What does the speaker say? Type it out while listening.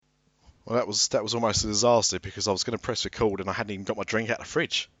Well, that was almost a disaster because I was going to press record and I hadn't even got my drink out of the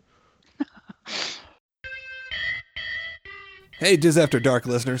fridge. Hey, Diz After Dark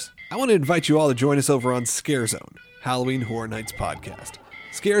listeners. I want to invite you all to join us over on Scare Zone, Halloween Horror Nights podcast.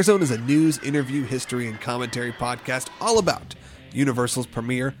 Scare Zone is a news, interview, history, and commentary podcast all about Universal's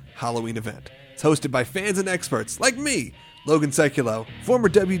premier Halloween event. It's hosted by fans and experts like me, Logan Seculo, former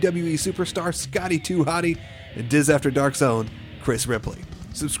WWE superstar Scotty 2 Hottie, and Diz After Dark's own Chris Ripley.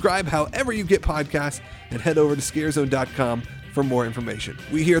 Subscribe however you get podcasts and head over to scarezone.com for more information.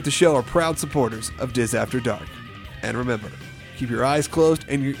 We here at the show are proud supporters of Diz After Dark. And remember, keep your eyes closed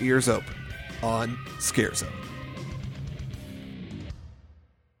and your ears open on Scare Zone.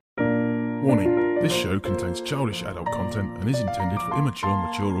 Warning, this show contains childish adult content and is intended for immature,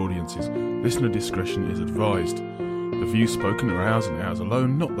 mature audiences. Listener discretion is advised. The views spoken are ours and ours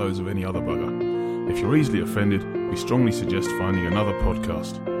alone, not those of any other bugger. If you're easily offended, we strongly suggest finding another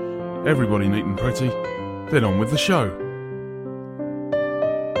podcast. Everybody neat and pretty, then on with the show.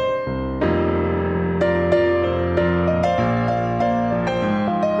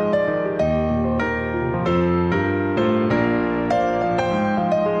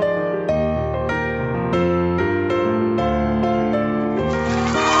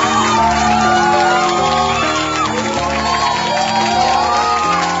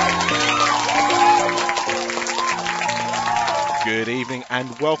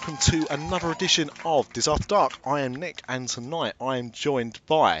 And welcome to another edition of Diz After Dark. I am Nick, and tonight I am joined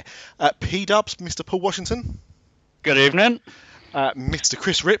by P-Dubs, Mr. Paul Washington. Good evening. Mr.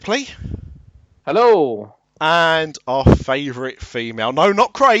 Chris Ripley. Hello. And our favourite female, no,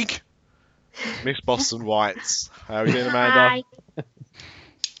 not Craig, Miss Boston Whites. How are you doing, Amanda? Hi.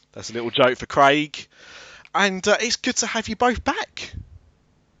 That's a little joke for Craig. And it's good to have you both back.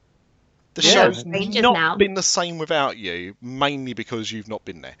 The show's not been the same without you, mainly because you've not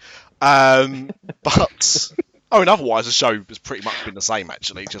been there. But otherwise the show has pretty much been the same,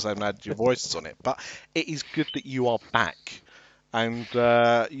 actually, just haven't had your voices on it. But it is good that you are back. And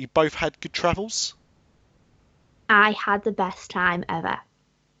you both had good travels? I had the best time ever.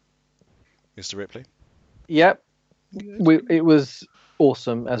 Mr. Ripley? Yep. It was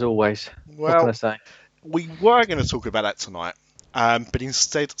awesome, as always. Well, what can I say? We were going to talk about that tonight. But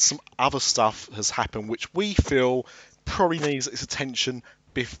instead, some other stuff has happened which we feel probably needs its attention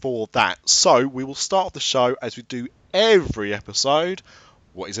before that. So we will start the show as we do every episode.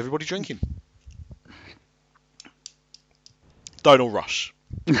 What is everybody drinking? Don't all rush.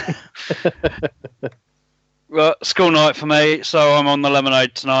 Well, school night for me, so I'm on the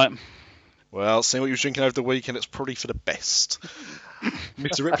lemonade tonight. Well, seeing what you were drinking over the weekend, it's probably for the best.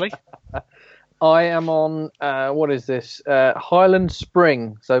 Mr. Ripley? I am on, what is this? Highland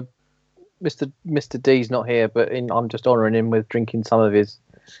Spring. So Mr. D's not here, but I'm just honouring him with drinking some of his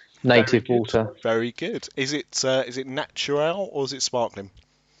native water. Very good. Is it natural or is it sparkling?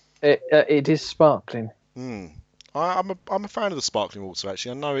 It is sparkling. I'm a fan of the sparkling water,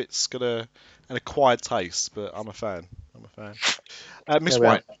 actually. I know it's got an acquired taste, but I'm a fan. Miss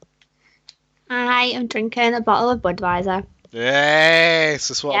White? I am drinking a bottle of Budweiser. Yes,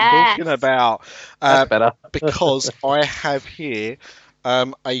 that's what I'm talking about. That's better. Because I have here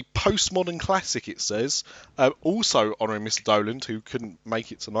a postmodern classic, it says, also honouring Mr. Doland, who couldn't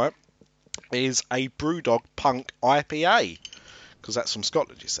make it tonight, is a Brewdog Punk IPA, because that's from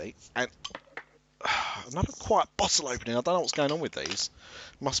Scotland, you see. And another quiet bottle opening. I don't know what's going on with these.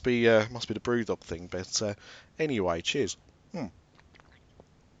 Must be the Brewdog thing, but anyway, cheers.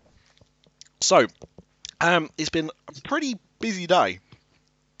 So, it's been a pretty busy day.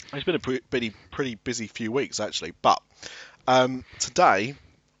 It's been a pretty busy few weeks, actually. But today,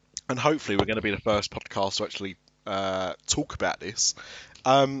 and hopefully we're going to be the first podcast to actually talk about this,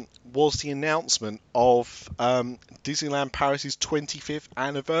 was the announcement of Disneyland Paris' 25th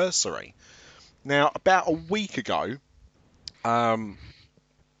anniversary. Now, about a week ago,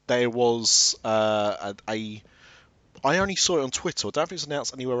 there was I only saw it on Twitter. I don't think it's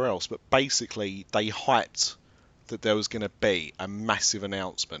announced anywhere else, but basically they hyped that there was going to be a massive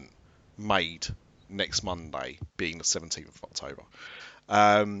announcement made next Monday, being the 17th of October.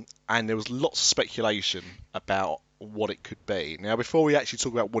 And there was lots of speculation about what it could be. Now, before we actually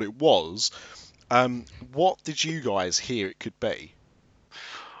talk about what it was, what did you guys hear it could be?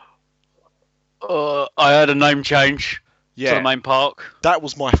 I heard a name change to the main park. That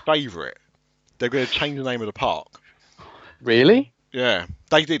was my favourite. They're going to change the name of the park. Really? Yeah,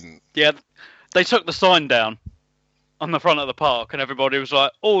 they didn't. Yeah, they took the sign down. on the front of the park, and everybody was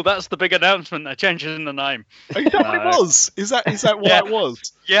like, "Oh, that's the big announcement. They're changing the name." Is that what it was? Is that what Yeah. it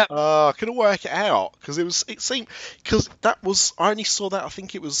was? Yeah. I couldn't work it out because I only saw that, I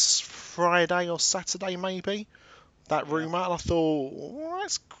think it was Friday or Saturday maybe, that rumour, and I thought, well,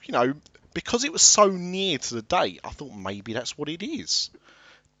 that's, because it was so near to the date, I thought maybe that's what it is.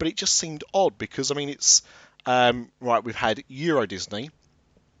 But it just seemed odd because, it's, right, we've had Euro Disney,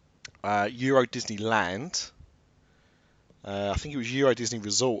 Euro Disneyland, I think it was Euro Disney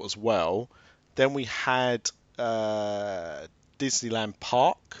Resort as well. Then we had Disneyland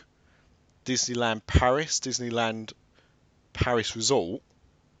Park, Disneyland Paris, Disneyland Paris Resort.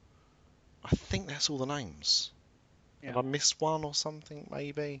 I think that's all the names. Yeah. Have I missed one or something,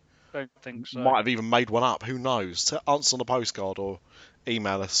 maybe? Don't think so. Might have even made one up. Who knows? Answer on a postcard or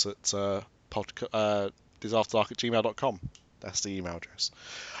email us at disafterdark@gmail.com. That's the email address.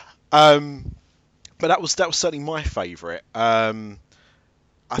 But that was certainly my favourite. I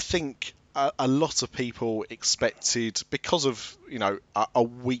think a lot of people expected, because of a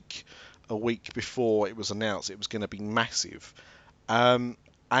week before it was announced, it was going to be massive, and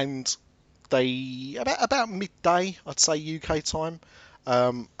they about midday, I'd say UK time,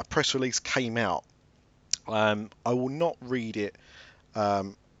 a press release came out. I will not read it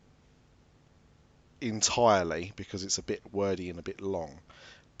entirely because it's a bit wordy and a bit long,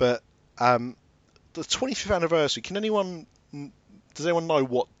 but the 25th anniversary. Does anyone know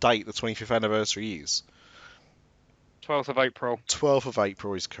what date the 25th anniversary is? 12th of April. 12th of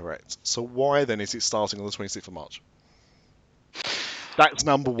April is correct. So why then is it starting on the 26th of March? That's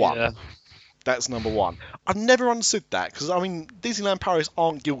number one. Yeah. That's number one. I've never understood that because Disneyland Paris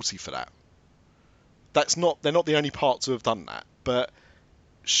aren't guilty for that. They're not the only part to have done that. But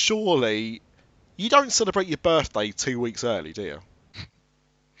surely you don't celebrate your birthday 2 weeks early, do you?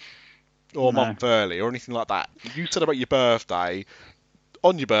 Or a month early, or anything like that. You celebrate your birthday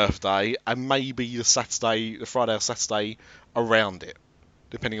on your birthday, and maybe the Friday or Saturday around it,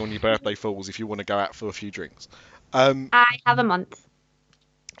 depending on your birthday falls, if you want to go out for a few drinks. I have a month.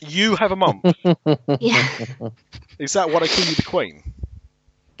 You have a month. Yeah. Is that why they call you the Queen?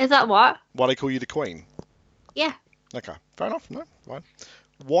 Is that what? Why they call you the Queen? Yeah. Okay, fair enough. No, fine.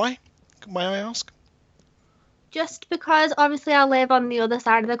 Why? May I ask? Just because obviously I live on the other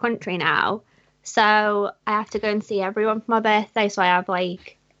side of the country now, so I have to go and see everyone for my birthday, so I have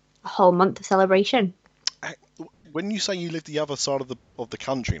like a whole month of celebration. When you say you live the other side of the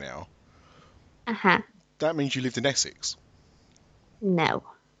country now, that means you lived in Essex. No.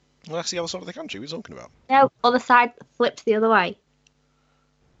 Well, that's the other side of the country we're talking about. No, other side flipped the other way.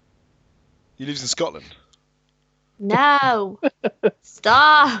 You live in Scotland. No.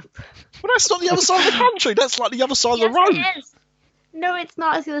 Stop. Well, that's not the other side of the country. That's like the other side of the road. It is. No, it's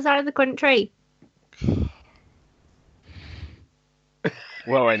not. It's the other side of the country.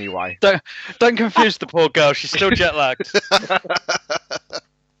 Well, anyway. Don't confuse the poor girl. She's still jet lagged.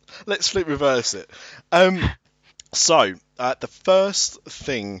 Let's flip reverse it. So, the first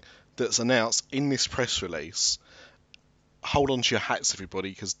thing that's announced in this press release, hold on to your hats, everybody,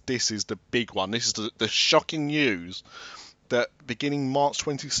 because this is the big one. This is the shocking news that beginning March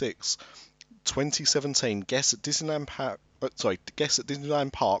 26, 2017, guests at Disneyland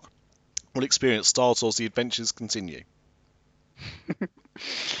Park will experience Star Tours: The Adventures Continue.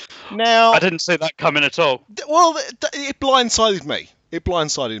 Now, I didn't see that coming at all. well, it blindsided me.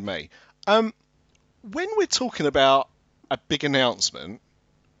 When we're talking about a big announcement,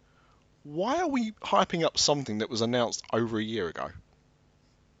 why are we hyping up something that was announced over a year ago?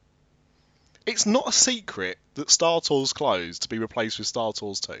 It's not a secret that Star Tours closed to be replaced with Star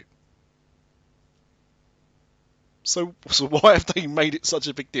Tours 2. So why have they made it such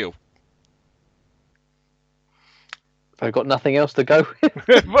a big deal? I've got nothing else to go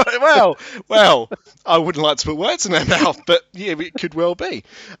with. well, I wouldn't like to put words in their mouth, but yeah, it could well be.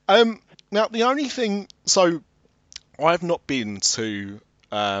 Now, the only thing... So, I've not been to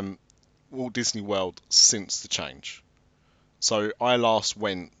Walt Disney World since the change. So, I last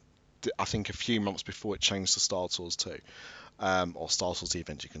went, I think, a few months before it changed to Star Tours 2. Or Star Tours: The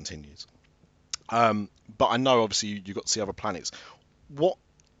Adventure Continues. But I know, obviously, you got to see other planets. What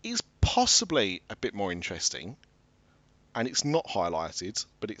is possibly a bit more interesting, and it's not highlighted,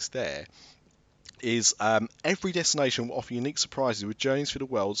 but it's there, is every destination will offer unique surprises with journeys through the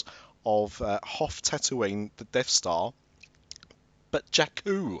worlds of Hoth, Tatooine, the Death Star, but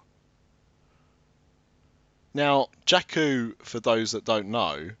Jakku. Now, Jakku, for those that don't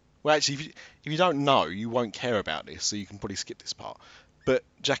know, well, actually, if you don't know, you won't care about this, so you can probably skip this part. But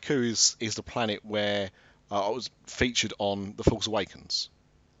Jakku is the planet where I was featured on The Force Awakens.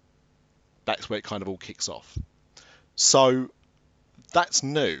 That's where it kind of all kicks off. So that's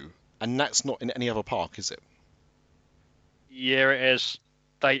new, and that's not in any other park, is it? Yeah, it is.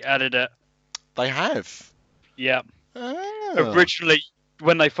 They added it. They have. Yeah. Ah. Originally,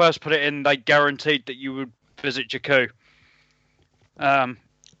 when they first put it in, they guaranteed that you would visit Jakku.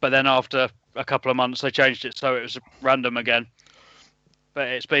 But then after a couple of months, they changed it so it was random again. But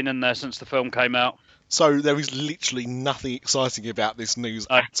it's been in there since the film came out. So there is literally nothing exciting about this news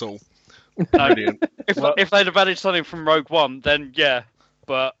No. at all. No, Brilliant. if they'd have added something from Rogue One, then yeah,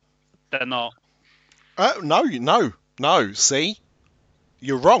 but they're not. No. See,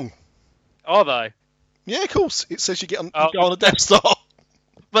 you're wrong. Are they? Yeah, of course. It says you go on a Death Star.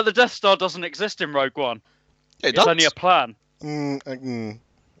 But the Death Star doesn't exist in Rogue One. It It's does. only a plan.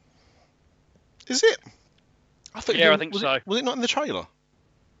 Is it? I think. Yeah, I think so. Was it not in the trailer?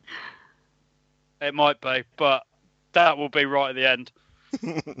 It might be, but that will be right at the end.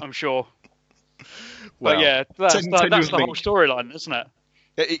 I'm sure. Well, But yeah, that's ten the years whole link. storyline, isn't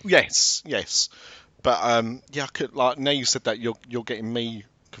it? Yes. But I could now you said that you're getting me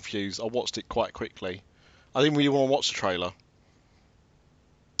confused. I watched it quite quickly. I didn't really want to watch the trailer.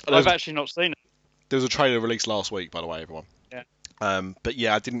 I've actually not seen it. There was a trailer released last week, by the way, everyone. Yeah. But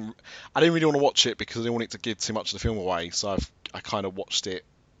yeah, I didn't really want to watch it because I didn't want it to give too much of the film away. So I kind of watched it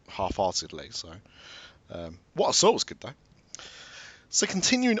half-heartedly. So what I saw was good though. So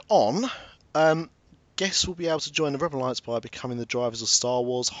continuing on, guests will be able to join the Rebel Alliance by becoming the drivers of Star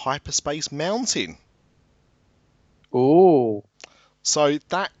Wars Hyperspace Mountain. Ooh, So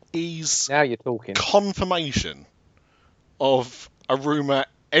that is now you're talking. confirmation of a rumour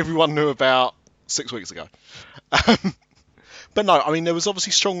everyone knew about 6 weeks ago. But no, I mean, there was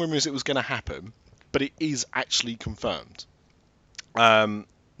obviously strong rumours it was going to happen, but it is actually confirmed.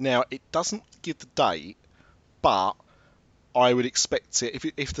 Now, it doesn't give the date, but I would expect it,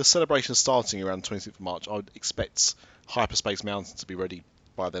 if the celebration is starting around 26th of March, I would expect Hyperspace Mountain to be ready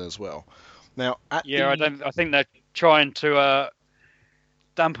by then as well. Now, I think they're trying to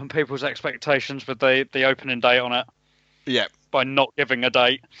dampen people's expectations with the opening date on it. Yeah. By not giving a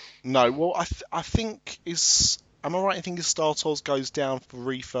date. No, well, I think am I right in thinking Star Tours goes down for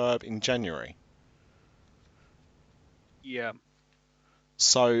refurb in January? Yeah.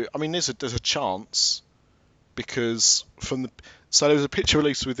 So, I mean, there's a chance, because so there was a picture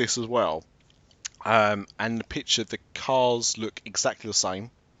released with this as well, and the picture, the cars look exactly the same,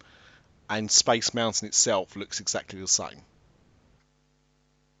 and Space Mountain itself looks exactly the same.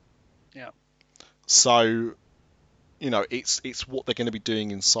 Yeah. So, it's what they're going to be doing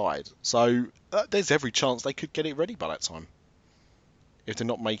inside. So there's every chance they could get it ready by that time, if they're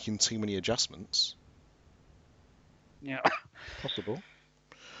not making too many adjustments. Yeah. Possible.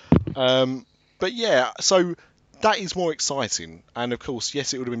 But yeah, so that is more exciting. And of course,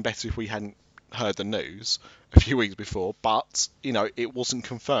 yes, it would have been better if we hadn't heard the news a few weeks before, but, it wasn't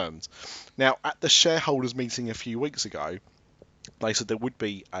confirmed. Now, at the shareholders meeting a few weeks ago, they said there would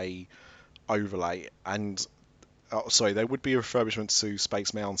be a overlay and, there would be a refurbishment to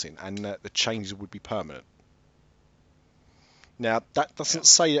Space Mountain, and the changes would be permanent. Now, that doesn't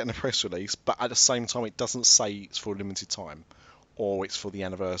say that in the press release, but at the same time, it doesn't say it's for a limited time, or it's for the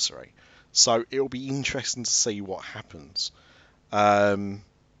anniversary. So it'll be interesting to see what happens. And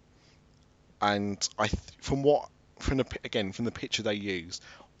from the picture they used,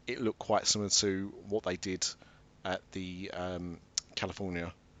 it looked quite similar to what they did at the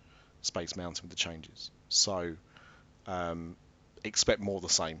California Space Mountain with the changes. So expect more of the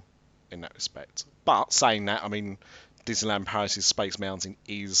same in that respect. But saying that, I mean, Disneyland Paris' Space Mountain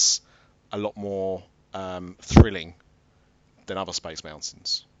is a lot more thrilling than other Space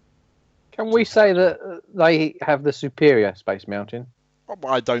Mountains. Can we say that they have the superior Space Mountain?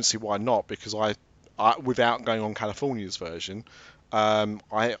 I don't see why not, because I without going on California's version,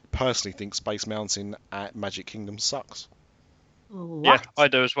 I personally think Space Mountain at Magic Kingdom sucks. What? Yeah, I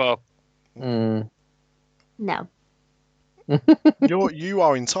do as well. Mm. No. You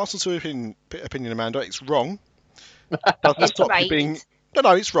are entitled to opinion, Amanda. It's wrong. Doesn't It's stop you right. being.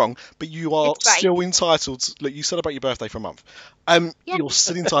 No, it's wrong. But you are It's right. still entitled. Look, you celebrate your birthday for a month. Yeah. You're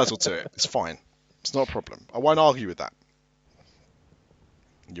still entitled to it. It's fine. It's not a problem. I won't argue with that.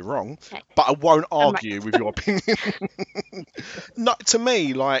 You're wrong, Okay. but I won't right. argue with your opinion. No, to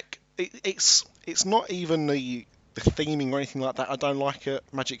me, like it's not even the theming or anything like that I don't like at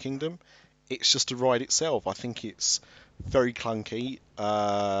Magic Kingdom. It's just the ride itself. I think it's very clunky,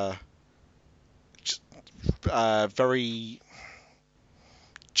 very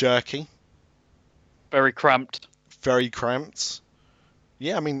jerky, Very cramped. very cramped.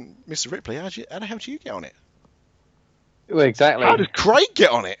 Yeah, I mean, Mr. Ripley, how the hell do you get on it? Well, exactly. How did Craig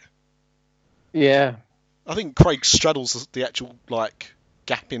get on it? Yeah. I think Craig straddles the actual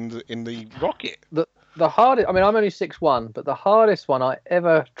gap in the rocket. The hardest. I mean, I'm only 6'1", but the hardest one I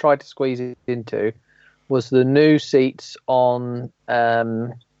ever tried to squeeze it into was the new seats on. Oh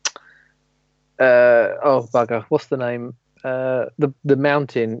bugger! What's the name? The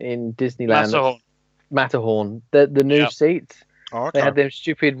mountain in Disneyland. Matterhorn. The new seats. Oh, okay. They had them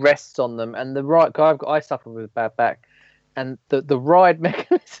stupid rests on them, and the right guy. I suffer with a bad back, and the ride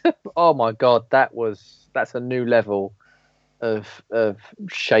mechanism. Oh my god, that's a new level of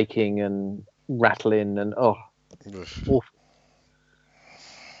shaking and rattling and awful.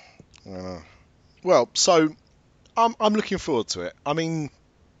 Well, so I'm looking forward to it. I mean,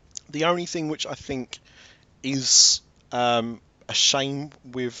 the only thing which I think is a shame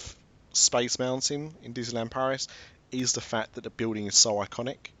with Space Mountain in Disneyland Paris is the fact that the building is so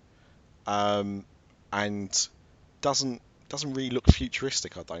iconic, and doesn't really look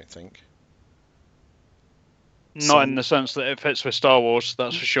futuristic, I don't think. Not in the sense that it fits with Star Wars,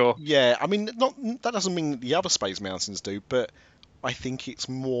 that's for sure. Yeah, I mean, that doesn't mean that the other Space Mountains do, but I think it's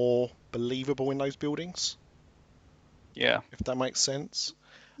more believable in those buildings. Yeah. If that makes sense.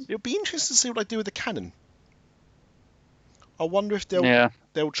 It'll be interesting to see what they do with the cannon. I wonder if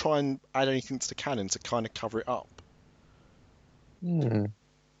they'll try and add anything to the cannon to kind of cover it up.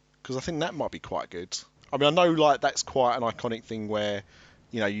 Because I think that might be quite good. I mean, I know that's quite an iconic thing where,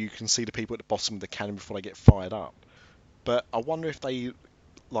 you can see the people at the bottom of the cannon before they get fired up. But I wonder if they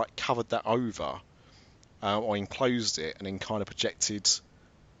covered that over or enclosed it and then kind of projected.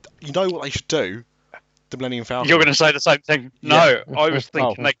 You know what they should do? The Millennium Falcon. You're going to say the same thing? No, I was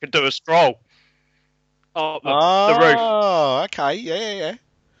thinking they could do a stroll up the roof. Oh, okay,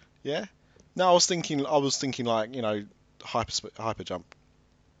 yeah. No, I was thinking hyper jump.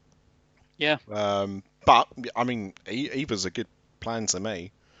 Yeah. But I mean, either's a good plan to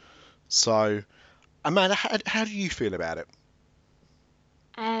me. So, Amanda, how do you feel about it?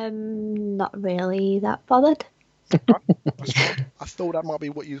 Not really that bothered. I thought that might be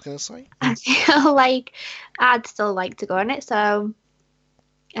what you were going to say. I feel like I'd still like to go on it, so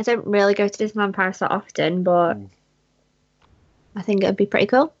I don't really go to Disneyland Paris that often, but I think it would be pretty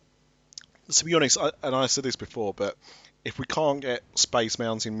cool. To be honest, I said this before, but if we can't get Space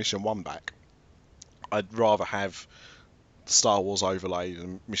Mountain Mission 1 back, I'd rather have Star Wars overlay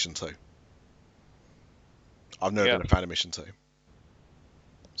than Mission 2. I've never been a fan of Mission 2.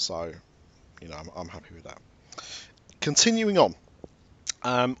 So, I'm happy with that. Continuing on.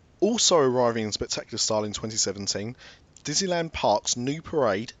 Also arriving in spectacular style in 2017, Disneyland Park's new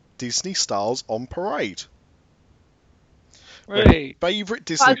parade, Disney Stars on Parade. Right. Favourite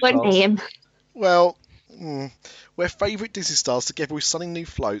Disney What a good name. Well, where favourite Disney stars, together with stunning new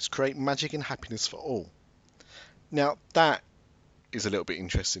floats, create magic and happiness for all. Now, that is a little bit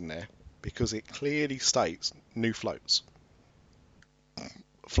interesting there, because it clearly states new floats.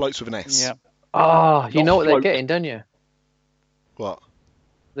 Floats with an S. Yeah. Oh, you know what they're getting, don't you? What?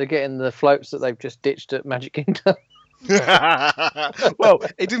 They're getting the floats that they've just ditched at Magic Kingdom. Well,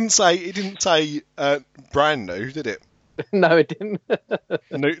 it didn't say brand new, did it? No, it didn't.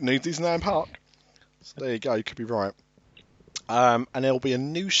 New Disneyland Park. So there you go, you could be right. And there'll be a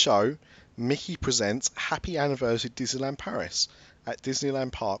new show, Mickey Presents Happy Anniversary Disneyland Paris, at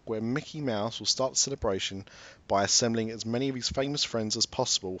Disneyland Park, where Mickey Mouse will start the celebration by assembling as many of his famous friends as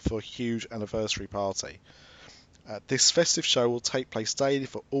possible for a huge anniversary party. This festive show will take place daily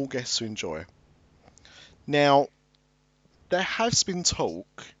for all guests to enjoy. Now, there has been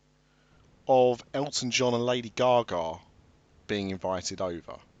talk of Elton John and Lady Gaga being invited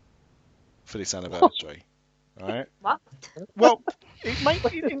over for this anniversary. Right? What? Well,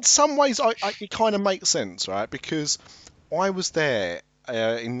 in some ways, it kind of makes sense, right? Because I was there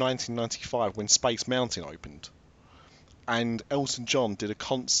in 1995 when Space Mountain opened, and Elton John did a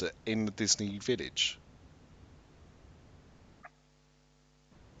concert in the Disney Village,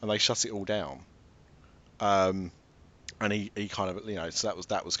 and they shut it all down. And he kind of, so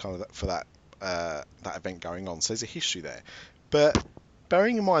that was kind of for that event going on. So there's a history there. But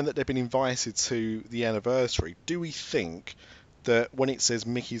bearing in mind that they've been invited to the anniversary, do we think that when it says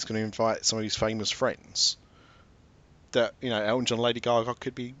Mickey's going to invite some of his famous friends, that Elton John and Lady Gaga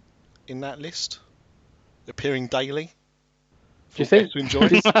could be in that list, appearing daily? Do you think? To enjoy?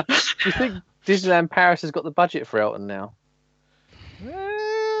 Do you think Disneyland Paris has got the budget for Elton now?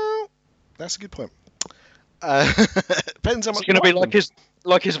 Well, that's a good point. Depends how much. It's going to be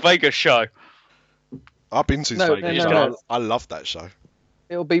like his Vegas show. I've been to his Vegas. No. I love that show.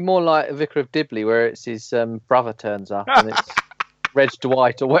 It'll be more like a Vicar of Dibley, where it's his brother turns up and it's Reg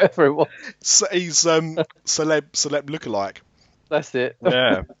Dwight or whatever it was. So he's celeb lookalike. That's it.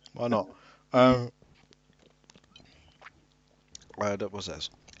 Yeah, why not? That was this.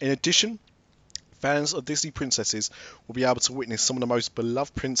 In addition, fans of Disney princesses will be able to witness some of the most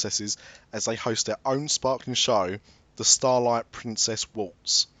beloved princesses as they host their own sparkling show, the Starlight Princess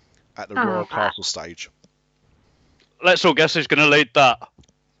Waltz, at the Royal Castle stage. Let's all guess who's going to lead that.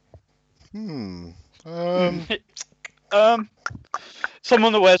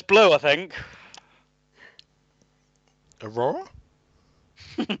 Someone that wears blue, I think. Aurora?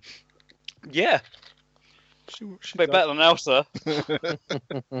 Yeah. She Be better than Elsa.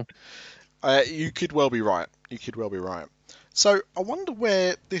 You could well be right. So I wonder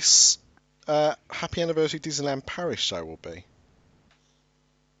where this Happy Anniversary Disneyland Paris show will be.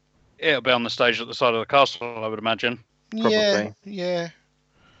 It'll be on the stage at the side of the castle, I would imagine. Probably. Yeah.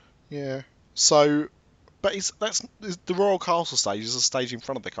 So, but that's the Royal Castle stage is a stage in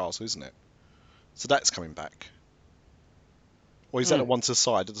front of the castle, isn't it? So that's coming back. Or is that the one to the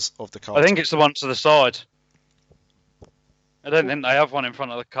side of the castle? I think it's the one to the side. I don't think they have one in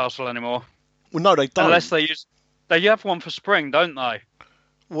front of the castle anymore. Well, no, they don't. Unless they have one for spring, don't they?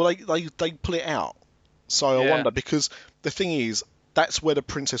 Well, they pull it out. So I wonder, because the thing is, that's where the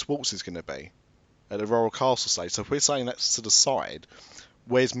Princess Waltz is going to be, at the Royal Castle stage. So if we're saying that's to the side,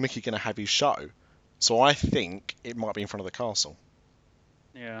 where's Mickey going to have his show? So I think it might be in front of the castle.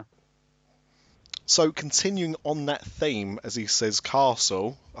 Yeah. So continuing on that theme, as he says,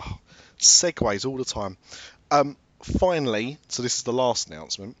 castle, segues all the time. Finally, so this is the last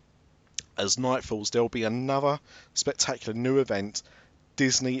announcement, as night falls, there will be another spectacular new event,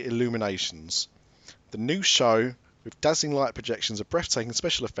 Disney Illuminations. The new show, with dazzling light projections and breathtaking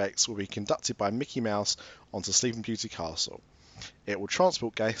special effects, will be conducted by Mickey Mouse onto Sleeping Beauty Castle. It will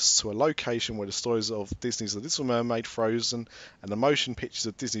transport guests to a location where the stories of Disney's The Little Mermaid, Frozen, and the motion pictures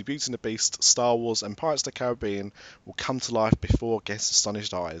of Disney Beauty and the Beast, Star Wars, and Pirates of the Caribbean will come to life before guests'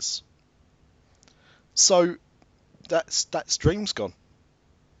 astonished eyes. So, that's Dreams gone.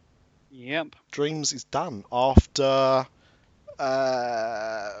 Yep. Dreams is done after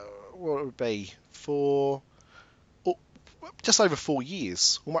what would it be, just over 4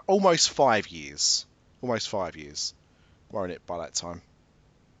 years, almost 5 years, weren't it by that time?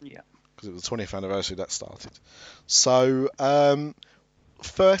 Yeah. Because it was the 20th anniversary that started. So,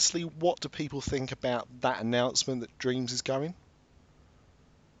 firstly, what do people think about that announcement that Dreams is going?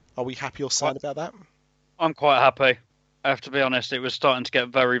 Are we happy or sad about that? I'm quite happy. I have to be honest, it was starting to get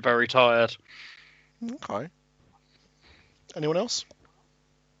very, very tired. Okay. Anyone else?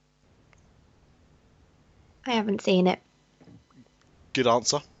 I haven't seen it. Good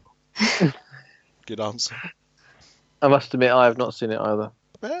answer. Good answer. I must admit, I have not seen it either.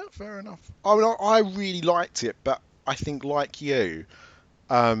 Yeah, fair enough. I mean, I really liked it, but I think, like you,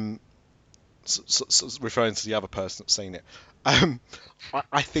 referring to the other person that's seen it,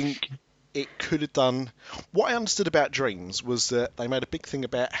 I think it could have done. What I understood about Dreams was that they made a big thing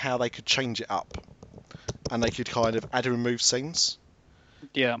about how they could change it up, and they could kind of add and remove scenes.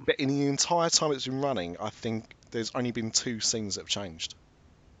 Yeah. But in the entire time it's been running, I think there's only been 2 scenes that have changed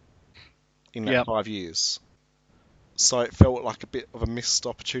in that 5 years. So it felt like a bit of a missed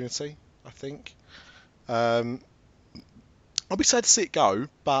opportunity, I think. I'll be sad to see it go,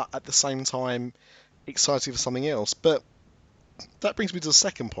 but at the same time, excited for something else. But that brings me to the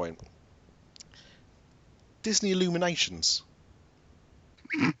second point. Disney Illuminations.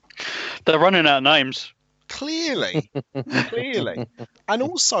 They're running out of names. Clearly. And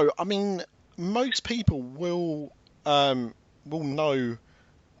also, I mean, most people will know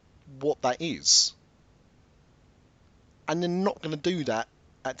what that is. And they're not going to do that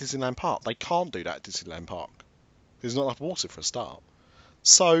at Disneyland Park. They can't do that at Disneyland Park. There's not enough water for a start.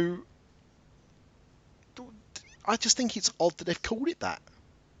 So, I just think it's odd that they've called it that.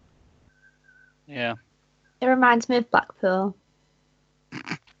 Yeah. It reminds me of Blackpool.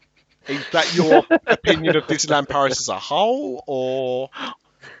 Is that your opinion of Disneyland Paris as a whole, or...?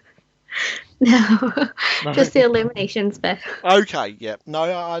 No, just the Illuminations bit. Okay, yeah. No,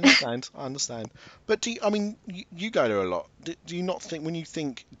 I understand. But you go there a lot. Do you not think, when you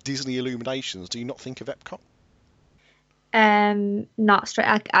think Disney Illuminations, do you not think of Epcot? Not straight.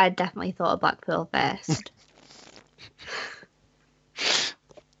 I definitely thought of Blackpool first.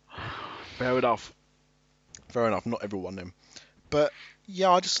 Fair enough. Not everyone then. But yeah,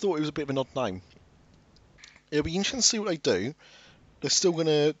 I just thought it was a bit of an odd name. It'll be interesting to see what they do. They're still going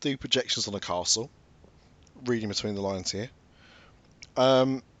to do projections on the castle. Reading between the lines here.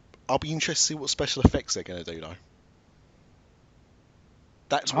 I'll be interested to see what special effects they're going to do, though.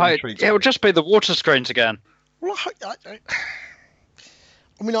 That's what intrigues me. It will just be the water screens again. Well,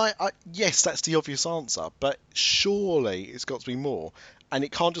 yes, that's the obvious answer, but surely it's got to be more. And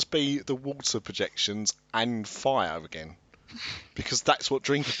it can't just be the water projections and fire again. because that's what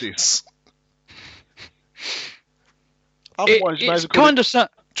Dreams is. Otherwise, you may as It's well call kind it of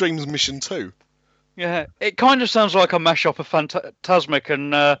Dreams Mission 2. yeah. It kind of sounds like a mashup of Phantasmic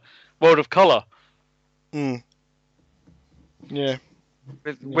and World of Colour, Mm. Yeah.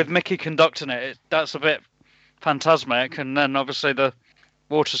 with Mickey conducting it. That's a bit Phantasmic, and then obviously the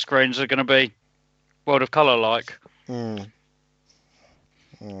water screens are going to be World of Colour like. Mm.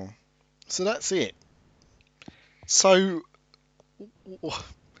 Mm. So that's it. So,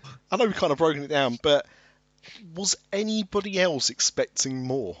 I know we've kind of broken it down, but was anybody else expecting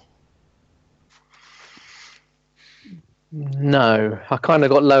more? No, I kind of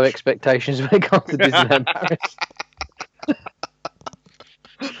got low expectations when it comes to Disneyland Paris.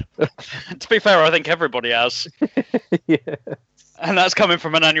 To be fair, I think everybody has, Yeah. and that's coming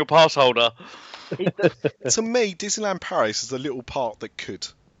from an annual pass holder. To me, Disneyland Paris is a little part that could,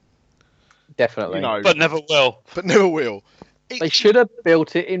 Definitely. you know, But never will. but never will. They should have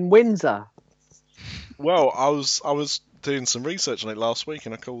built it in Windsor. Well, I was doing some research on it last week,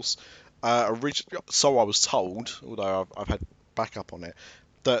 and of course, so I was told, although I've had backup on it,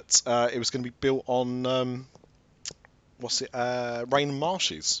 that it was going to be built on Rain and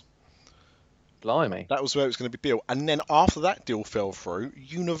Marshes. Blimey. That was where it was going to be built, and then after that deal fell through,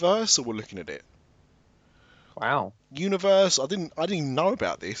 Universal were looking at it. Wow. Universal, I didn't even know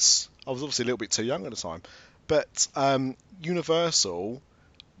about this. I was obviously a little bit too young at the time, but Universal,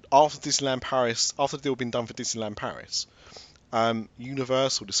 after Disneyland Paris, after the deal had been done for Disneyland Paris,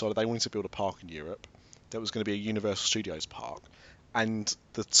 Universal decided they wanted to build a park in Europe. That was going to be a Universal Studios park, and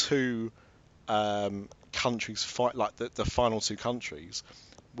the two countries fight like the final two countries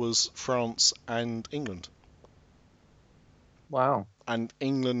was France and England. Wow. And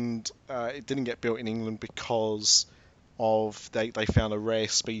England, it didn't get built in England because of they found a rare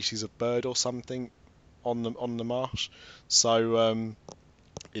species of bird or something on the marsh, so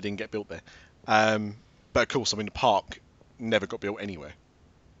it didn't get built there. But of course, I mean the park never got built anywhere.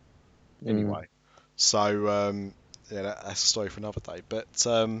 Anyway, so yeah, that's a story for another day. But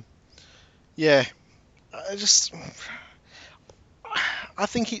yeah, I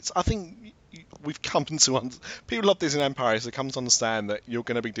think we've come to people love Disneyland Paris. They come to understand that you're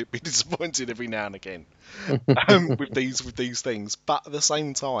going to be disappointed every now and again with these things. But at the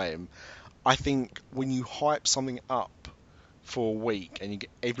same time, I think when you hype something up for a week and you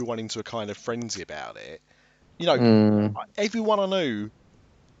get everyone into a kind of frenzy about it, you know, everyone I knew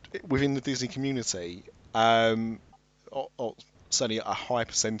within the Disney community, or certainly a high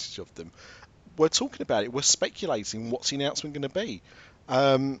percentage of them, were talking about it. We're speculating what's the announcement going to be.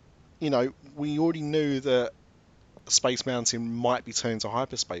 You know, we already knew that Space Mountain might be turned to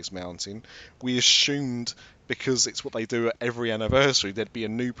Hyperspace Mountain. We assumed because it's what they do at every anniversary, there'd be a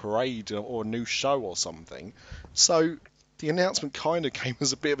new parade or a new show or something. So the announcement kind of came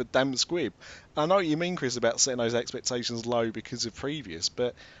as a bit of a damp squib. I know what you mean, Chris, about setting those expectations low because of previous,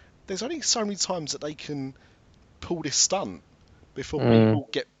 but there's only so many times that they can pull this stunt before people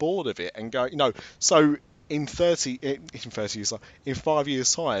get bored of it and go, you know, so in 5 years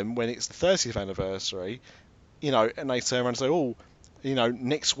time, when it's the 30th anniversary, you know, and they turn around and say, oh, you know,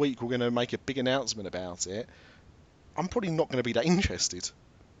 next week we're going to make a big announcement about it, I'm probably not going to be that interested.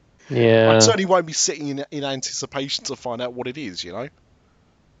 Yeah. I certainly won't be sitting in anticipation to find out what it is, you know.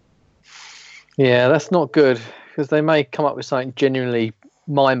 Yeah, that's not good because they may come up with something genuinely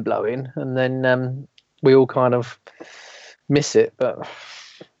mind-blowing and then we all kind of miss it, but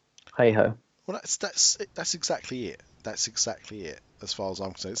hey-ho. Well, that's exactly it. That's exactly it, as far as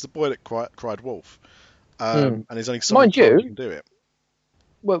I'm concerned. It's the boy that cried wolf. And there's only so many times you can do it.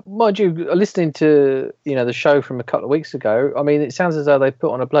 Well, mind you, listening to the show from a couple of weeks ago, I mean, it sounds as though they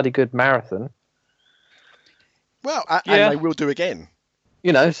put on a bloody good marathon. Well, and they will do again.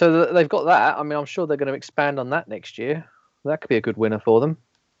 You know, so they've got that. I mean, I'm sure they're going to expand on that next year. That could be a good winner for them.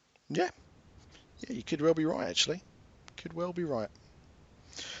 Yeah. Yeah, you could well be right, actually. Could well be right.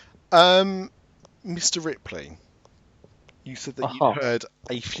 Mr. Ripley, you said that you heard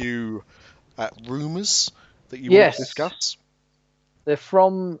a few rumours that you want to discuss. They're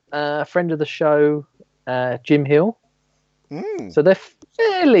from a friend of the show, Jim Hill. So they're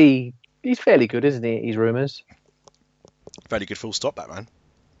he's fairly good, isn't he, his rumours? Fairly good full stop, that man.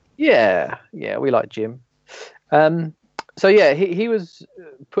 Yeah, we like Jim. So yeah, he was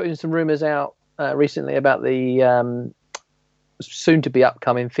putting some rumours out recently about the soon to be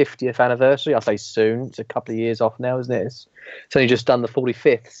upcoming 50th anniversary. I say soon, it's a couple of years off now, isn't it? It's only just done the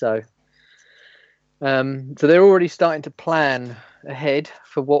 45th, so they're already starting to plan ahead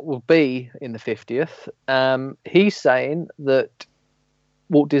for what will be in the 50th. He's saying that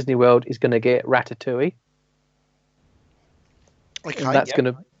Walt Disney World is going to get Ratatouille. Okay. And that's going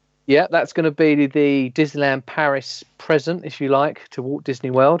to be the Disneyland Paris present, if you like, to Walt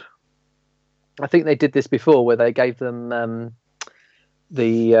Disney World. I think they did this before, where they gave them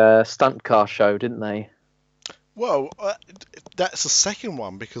the stunt car show, didn't they? Well, that's the second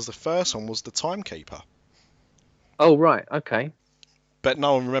one because the first one was the Timekeeper, Oh, right. Okay. but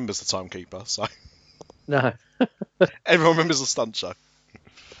no one remembers the Timekeeper, so No. everyone remembers the stunt show.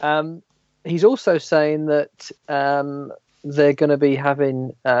 He's also saying that they're going to be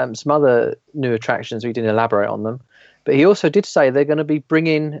having some other new attractions. We didn't elaborate on them, but he also did say they're going to be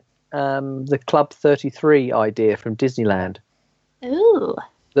bringing the Club 33 idea from Disneyland. Ooh.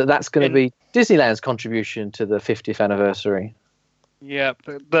 That's going to be Disneyland's contribution to the 50th anniversary. Yeah,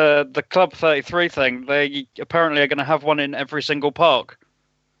 the Club 33 thing, they apparently are going to have one in every single park.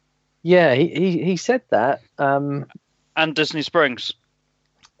 Yeah, he said that. And Disney Springs.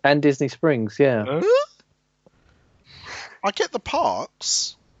 And Disney Springs, yeah. I get the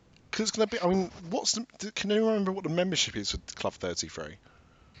parks because it's going to be. I mean, can you remember what the membership is for Club 33?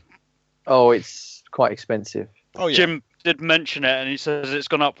 Oh, it's quite expensive. Oh yeah. Jim did mention it, and he says it's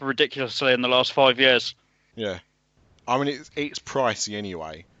gone up ridiculously in the last 5 years. Yeah. I mean, it's pricey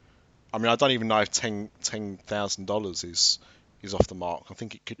anyway. I mean, I don't even know if $10,000 is off the mark. I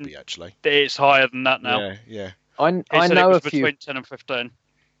think it could be actually. It's higher than that now. Yeah, yeah. He I said know it was a few. between 10 and 15.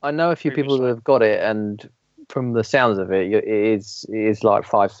 I know a few people that previously. have got it, and from the sounds of it, it is like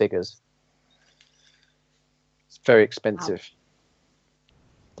 5 figures. It's very expensive.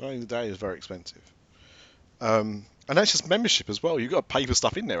 That is very expensive. And that's just membership as well. You've got to pay for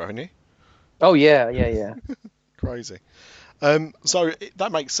stuff in there, haven't you? Oh yeah. Crazy. So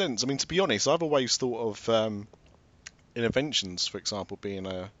that makes sense. I mean, to be honest, I've always thought of Interventions, for example, being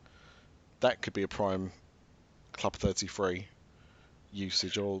that could be a prime Club 33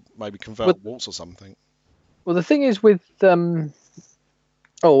 usage, or maybe convert Waltz or something. Well, the thing is with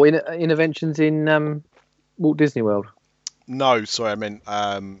interventions in Walt Disney World, No, sorry, I meant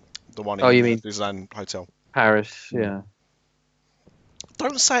the one in you mean Disneyland Hotel. Paris. Yeah,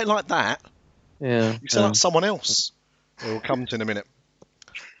 Don't say it like that. yeah. You sound like someone else. We'll come to in a minute.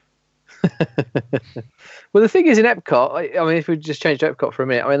 Well, the thing is in Epcot, I mean, if we just change to Epcot for a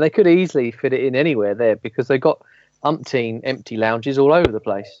minute, I mean, they could easily fit it in anywhere there because they've got umpteen empty lounges all over the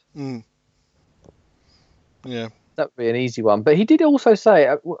place. Mm. Yeah. That would be an easy one. But he did also say,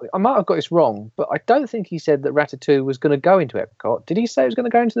 I might have got this wrong, but I don't think he said that Ratatouille was going to go into Epcot. Did he say it was going to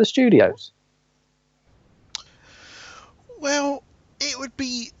go into the studios? Well, it would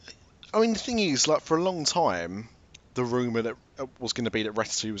be. I mean, the thing is, like, for a long time, the rumour that was going to be that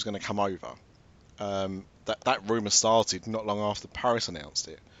Ratatouille was going to come over. That rumour started not long after Paris announced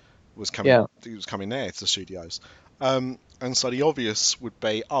it was coming. Yeah. It was coming there to the studios. And so the obvious would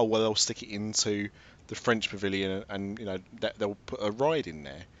be, oh well, they'll stick it into the French Pavilion, and they'll put a ride in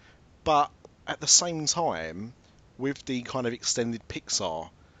there. But at the same time, with the kind of extended Pixar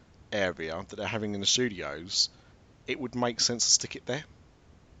area that they're having in the studios, it would make sense to stick it there.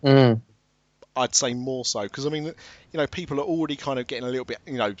 Mm. I'd say more so because I mean, people are already kind of getting a little bit,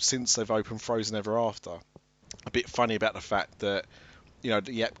 since they've opened Frozen Ever After, a bit funny about the fact that the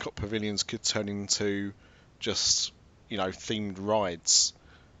Epcot pavilions could turn into just themed rides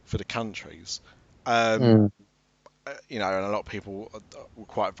for the countries. And a lot of people were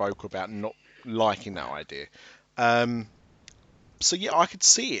quite vocal about not liking that idea. So yeah, I could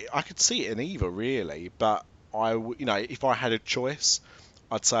see it in either really, but if I had a choice,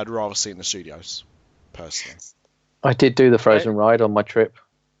 I'd say I'd rather see it in the studios, personally. I did do the Frozen ride on my trip.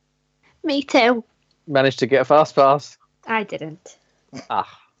 Me too. Managed to get a fast pass. I didn't. How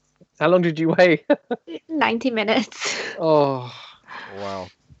long did you wait? 90 minutes. Oh, Wow.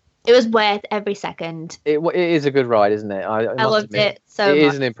 It was worth every second. it is a good ride, isn't it? I must loved admit, it so It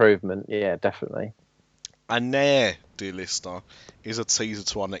much. is an improvement. Yeah, definitely. And there, dear listener, is a teaser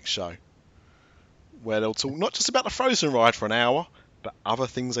to our next show, where they'll talk not just about the Frozen ride for an hour, but other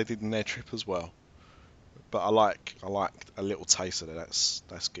things they did in their trip as well. But I like a little taste of it.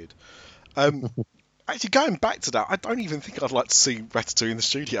 That's good. Actually, going back to that, I don't even think I'd like to see Ratatouille in the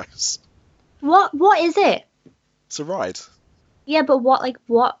studios. What is it? It's a ride. Yeah, but what?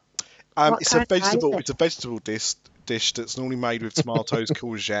 What It's a kind of ride is vegetable. it? It's a vegetable dish that's normally made with tomatoes,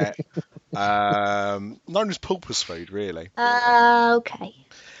 courgette, known as porpoise food, really. Okay.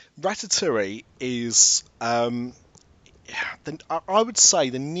 Ratatouille is, I would say,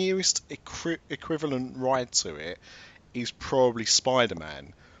 the nearest equivalent ride to it is probably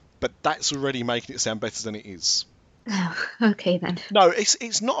Spider-Man, but that's already making it sound better than it is. Oh, okay then. No,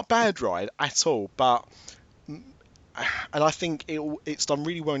 it's not a bad ride at all, but and I think it's done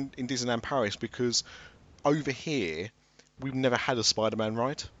really well in Disneyland Paris because over here we've never had a Spider-Man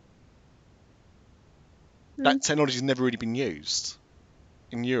ride. That technology's never really been used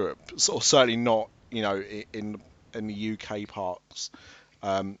in Europe, or certainly not, in the UK parks.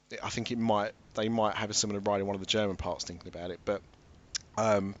 I think they might have a similar ride in one of the German parks, thinking about it, but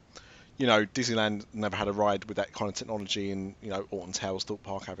Disneyland never had a ride with that kind of technology, and Alton Towers Thorpe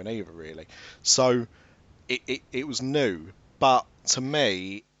Park haven't either, really. So it was new, but to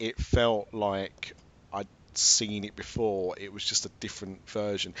me it felt like I'd seen it before. It was just a different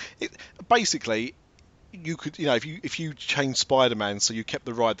version. Basically, you could, if you changed Spider-Man so you kept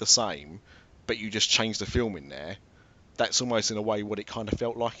the ride the same, but you just changed the film in there, that's almost in a way what it kind of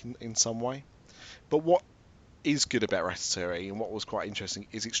felt like in some way. But what is good about Ratatouille, and what was quite interesting,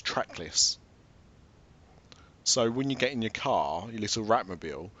 is it's trackless. So when you get in your car, your little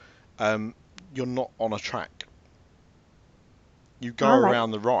Ratmobile, you're not on a track. You go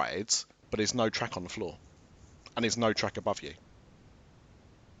around the rides, but there's no track on the floor, and there's no track above you.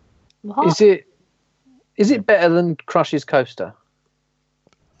 What? Is it better than Crush's Coaster?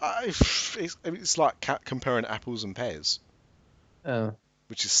 It's like comparing apples and pears. Oh.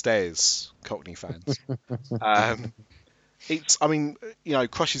 Which is stairs, Cockney fans.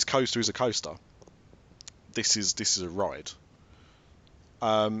 Crush's Coaster is a coaster. This is a ride.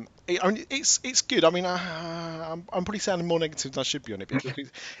 It's good. I mean, I'm probably sounding more negative than I should be on it, because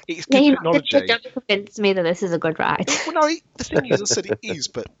it's good technology. Don't convince me that this is a good ride. Well, no, the thing is, I said it is,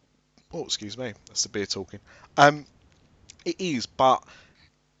 but excuse me, that's the beer talking. It is, but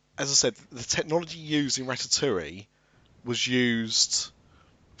as I said, the technology used in Ratatouille was used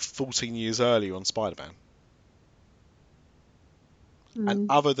 14 years earlier on Spider-Man.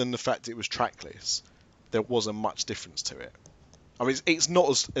 And other than the fact it was trackless, there wasn't much difference to it. I mean, it's not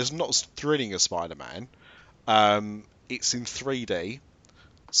as thrilling as Spider-Man. It's in 3D,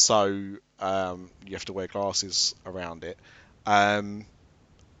 so you have to wear glasses around it.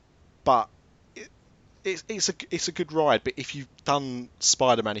 But it's a good ride. But if you've done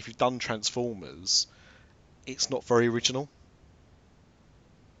Spider-Man, if you've done Transformers, it's not very original.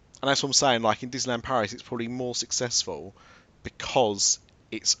 And that's what I'm saying. Like in Disneyland Paris, it's probably more successful because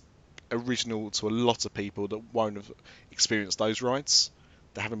it's original to a lot of people that won't have experienced those rides,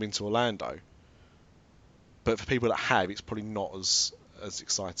 that haven't been to Orlando. But for people that have, it's probably not as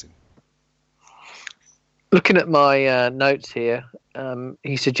exciting. Looking at my notes here,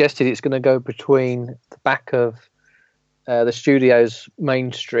 he suggested it's going to go between the back of the studio's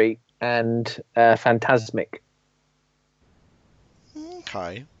Main Street and Fantasmic.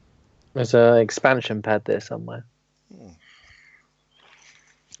 Okay. There's an expansion pad there somewhere.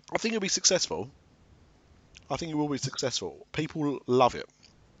 I think it'll be successful. I think it will be successful. People love it.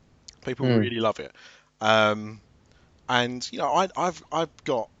 People really love it. And I've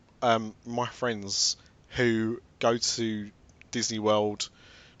got my friends who go to Disney World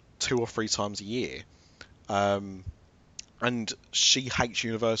 2 or 3 times a year, and she hates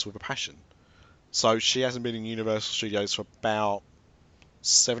Universal with a passion. So she hasn't been in Universal Studios for about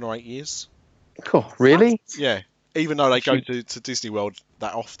 7 or 8 years. Oh, really? Yeah. Even though they go to Disney World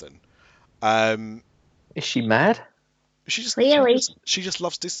that often. Is she mad? She just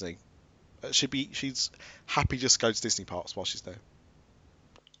loves Disney. She's happy just to go to Disney parks while she's there.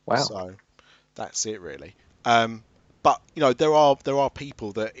 Wow. So that's it really. But there are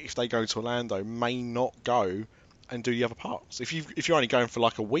people that if they go to Orlando may not go and do the other parks. If you're only going for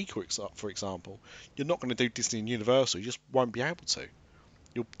like a week, for example, you're not going to do Disney and Universal. You just won't be able to.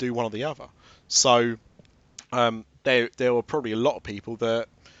 You'll do one or the other. So there are probably a lot of people that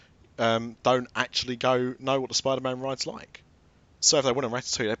don't actually know what the Spider-Man ride's like. So if they went on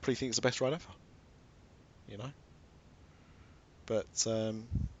Ratatouille, they probably think it's the best ride ever. But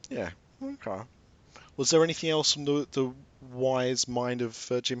yeah, okay. Was there anything else from the wise mind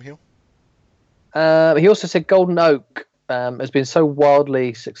of Jim Hill? He also said Golden Oak has been so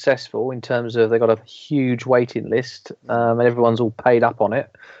wildly successful in terms of they've got a huge waiting list and everyone's all paid up on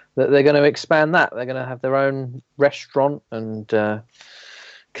it, that they're going to expand that. They're going to have their own restaurant and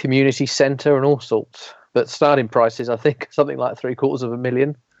community centre and all sorts. But starting prices, I think, something like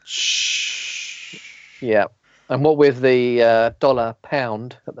 $750,000. Shh. Yeah. And what with the dollar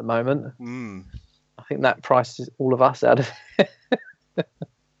pound at the moment, I think that prices all of us out of it.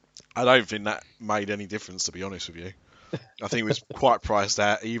 I don't think that made any difference, to be honest with you. I think it was quite priced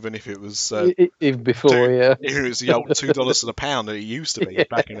out, even if it was even before, even if it was the old $2 to the pound that it used to be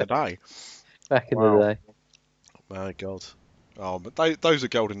back in the day. Back in the day. My God. Oh, but those are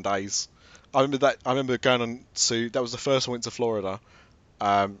golden days. I remember going on to, that was the first I went to Florida.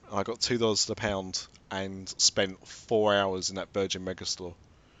 I got $2 to the pound and spent 4 hours in that Virgin Megastore.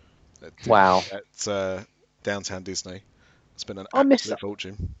 Wow. At downtown Disney. Spent an I miss absolute that.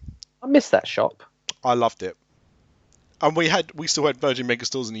 fortune. I miss that shop. I loved it. And we still had Virgin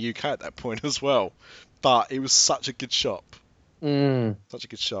Megastores in the UK at that point as well. But it was such a good shop. Such a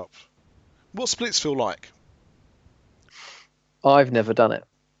good shop. What Splitsville like? I've never done it.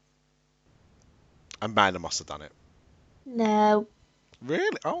 Amanda must have done it. No.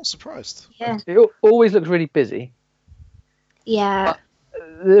 Really? Oh, I'm surprised. Yeah. It always looks really busy. Yeah.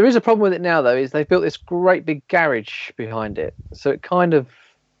 There is a problem with it now, though, is they've built this great big garage behind it. So it kind of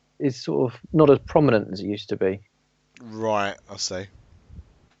is sort of not as prominent as it used to be. Right, I see.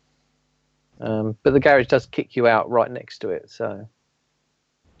 But the garage does kick you out right next to it. So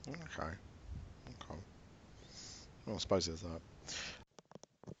Okay. Well, I suppose there's that.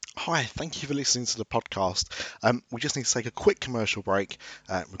 Hi, thank you for listening to the podcast. We just need to take a quick commercial break.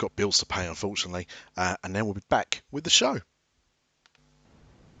 We've got bills to pay, unfortunately, and then we'll be back with the show.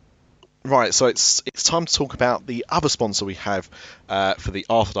 Right, so it's time to talk about the other sponsor we have for the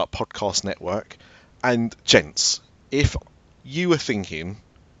Arthur Duck Podcast Network. And gents, if you were thinking,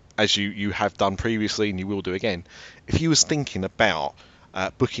 as you have done previously and you will do again, if you was thinking about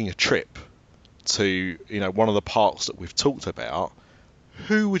booking a trip to one of the parks that we've talked about,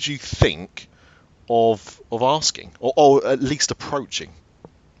 who would you think of asking or at least approaching?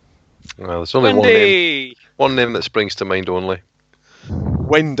 Well, there's only Wendy! one name that springs to mind only.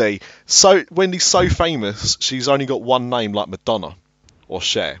 Wendy. So Wendy's so famous, she's only got one name like Madonna or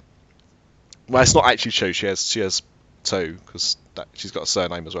Cher. Well, it's not actually true. She has two because she's got a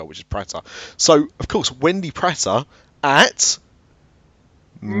surname as well, which is Prater. So of course, Wendy Prater at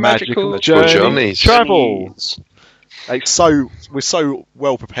Magical Journeys. Travels. We're so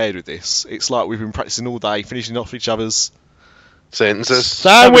well prepared with this. It's like we've been practicing all day, finishing off each other's Sentences.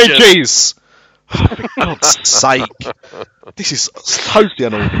 sandwiches. For God's sake, this is totally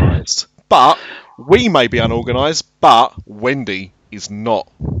unorganised. But we may be unorganised, but Wendy is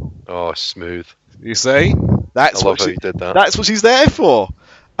not. Oh, smooth. You see, that's I love what how you did that. That's what she's there for.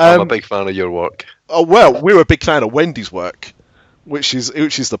 I'm a big fan of your work. Oh well, we're a big fan of Wendy's work, which is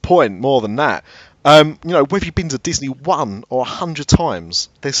the point. More than that, whether you've been to Disney 1 or 100 times,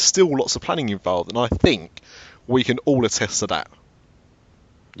 there's still lots of planning involved, and I think we can all attest to that.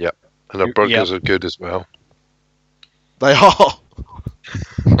 Yep. And their burgers are good as well. They are.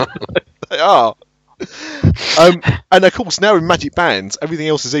 They are. And of course, now with Magic Bands, everything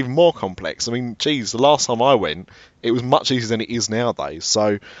else is even more complex. I mean, geez, the last time I went, it was much easier than it is nowadays.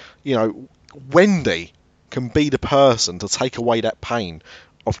 So, Wendy can be the person to take away that pain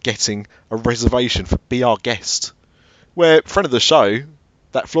of getting a reservation for Be Our Guest. Where, friend of the show,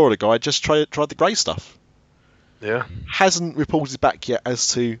 that Florida guy just tried the grey stuff. Yeah. Hasn't reported back yet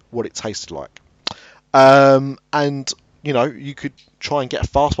as to what it tasted like. And, you could try and get a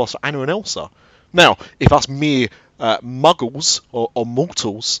fast pass for Anna and Elsa. Now, if us mere muggles or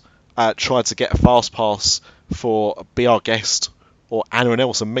mortals tried to get a fast pass for Be Our Guest or Anna and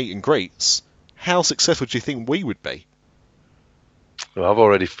Elsa meet and greets, how successful do you think we would be? Well, I've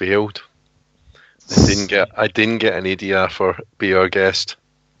already failed. I didn't get an EDR for Be Our Guest.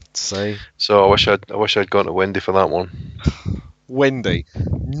 See, so I wish I'd gone to Wendy for that one. Wendy,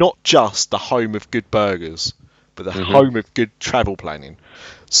 not just the home of good burgers, but the home of good travel planning.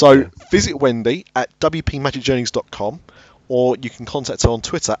 So visit Wendy at wpmagicjourneys.com, or you can contact her on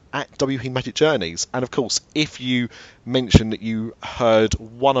Twitter at wpmagicjourneys. And of course, if you mention that you heard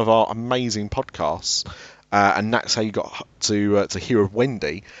one of our amazing podcasts, and that's how you got to hear of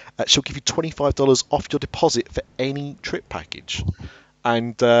Wendy, she'll give you $25 off your deposit for any trip package.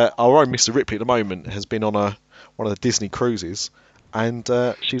 And our own Mr. Ripley at the moment has been on one of the Disney cruises, and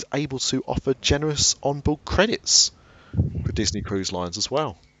she's able to offer generous onboard credits for Disney Cruise Lines as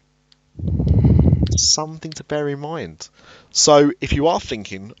well. Something to bear in mind. So if you are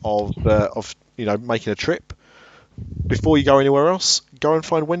thinking of making a trip, before you go anywhere else, go and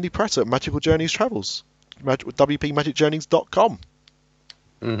find Wendy Prater at Magical Journeys Travels, wpmagicjourneys.com.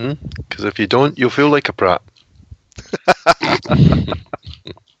 Because if you don't, you'll feel like a brat.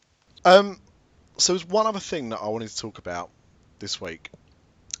 So there's one other thing that I wanted to talk about this week,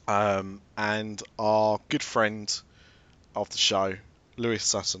 and our good friend of the show, Lewis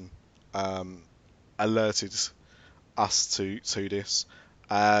Sutton, alerted us to this.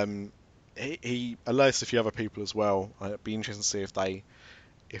 He alerted a few other people as well. It'd be interesting to see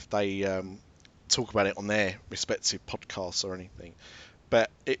if they talk about it on their respective podcasts or anything. But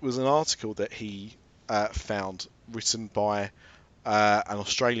it was an article that he found, written by an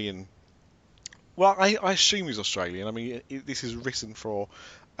Australian. Well, I assume he's Australian. I mean, this is written for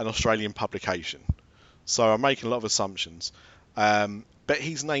an Australian publication, so I'm making a lot of assumptions. But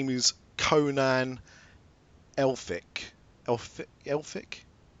his name is Conan Elphick, Elphick,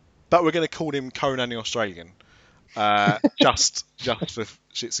 but we're going to call him Conan the Australian, just for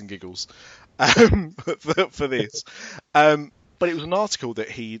shits and giggles, for this. But it was an article that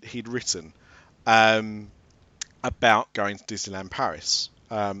he'd written about going to Disneyland Paris.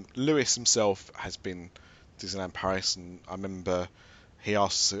 Lewis himself has been to Disneyland Paris, and I remember he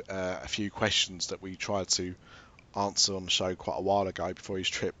asked a few questions that we tried to answer on the show quite a while ago before his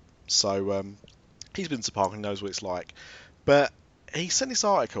trip. So he's been to the park and knows what it's like. But he sent this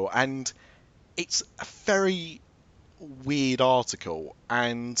article, and it's a very weird article,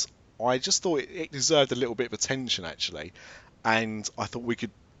 and I just thought it deserved a little bit of attention, actually. And I thought we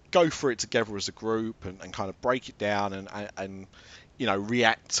could go through it together as a group and kind of break it down and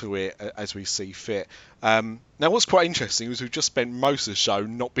react to it as we see fit. Now, what's quite interesting is we've just spent most of the show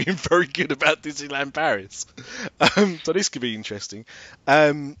not being very good about Disneyland Paris. So this could be interesting.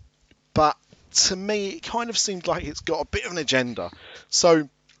 But to me, it kind of seemed like it's got a bit of an agenda. So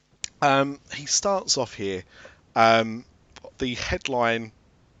he starts off here. The headline,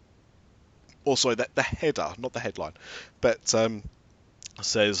 also the header, not the headline, but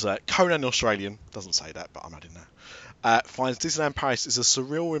says Conan the Australian, doesn't say that, but I'm adding that, finds Disneyland Paris is a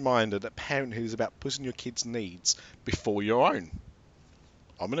surreal reminder that parenthood is about putting your kids' needs before your own.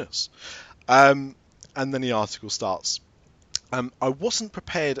 Ominous. And then the article starts. I wasn't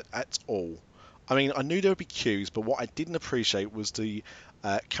prepared at all. I mean, I knew there would be queues, but what I didn't appreciate was the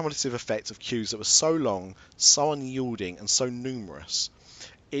cumulative effect of queues that were so long, so unyielding, and so numerous.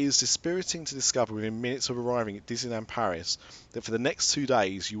 It is dispiriting to discover within minutes of arriving at Disneyland Paris that for the next 2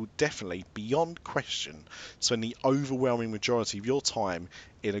 days you will definitely, beyond question, spend the overwhelming majority of your time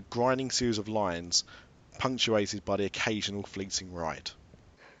in a grinding series of lines punctuated by the occasional fleeting ride.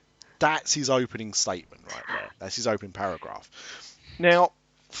 That's his opening statement right there. That's his opening paragraph. Now,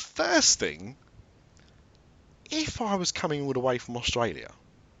 first thing, if I was coming all the way from Australia,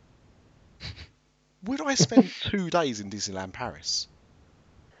 would I spend 2 days in Disneyland Paris?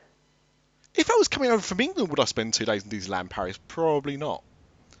 If I was coming over from England, would I spend 2 days in Disneyland Paris? Probably not.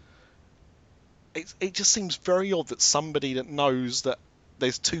 It just seems very odd that somebody that knows that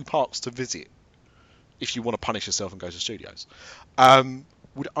there's 2 parks to visit, if you want to punish yourself and go to studios,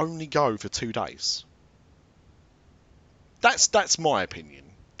 would only go for 2 days. That's my opinion.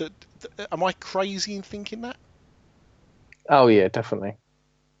 Am I crazy in thinking that? Oh yeah, definitely.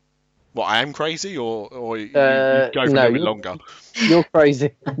 What, I am crazy, or you go for a little bit longer? You're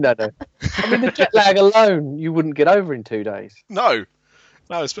crazy. No. I mean, the jet lag alone, you wouldn't get over in 2 days. No,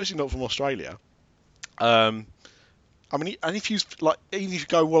 especially not from Australia. I mean, and if you even if you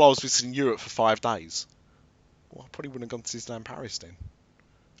go, well, I was visiting Europe for 5 days, well, I probably wouldn't have gone to Disneyland Paris then.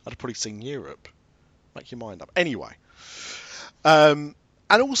 I'd have probably seen Europe. Make your mind up. Anyway, and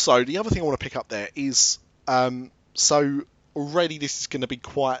also the other thing I want to pick up there is, so already this is going to be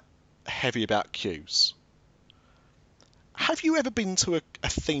quite heavy about queues. Have you ever been to a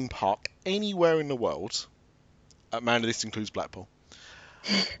theme park anywhere in the world, Amanda, this includes Blackpool,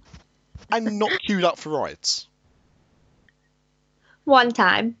 and not queued up for rides? One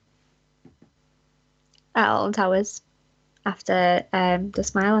time at Alton Towers after the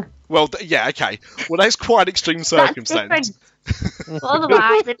Smiler. Well, yeah, okay. Well, that's quite an extreme circumstance. Well,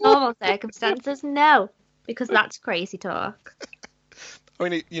 otherwise, in normal circumstances, no, because that's crazy talk. I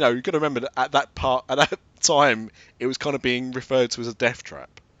mean, you've got to remember that at that time, it was kind of being referred to as a death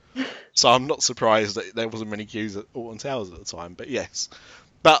trap. So I'm not surprised that there wasn't many queues at Alton Towers at the time. But yes,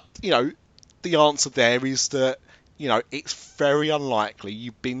 but the answer there is that it's very unlikely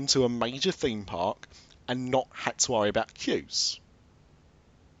you've been to a major theme park and not had to worry about queues,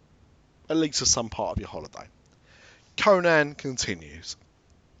 at least for some part of your holiday. Conan continues.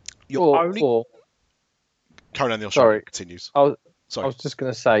 Conan the Australian continues. I was just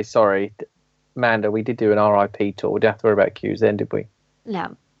going to say, sorry, Amanda, we did do an RIP tour. We didn't have to worry about queues then, did we?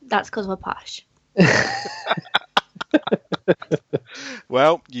 No, that's because we're posh.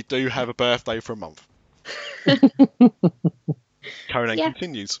 Well, you do have a birthday for a month. Conan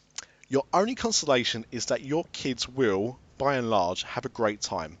continues. Your only consolation is that your kids will, by and large, have a great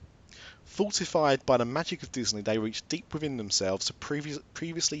time. Fortified by the magic of Disney, they reach deep within themselves to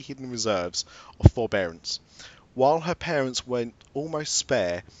previously hidden reserves of forbearance. While her parents went almost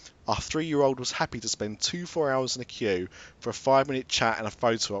spare, our 3-year-old was happy to spend 4 hours in a queue for a 5-minute chat and a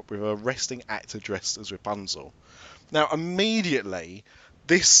photo op with a resting actor dressed as Rapunzel. Now, immediately,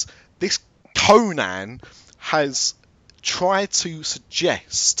 this Conan has tried to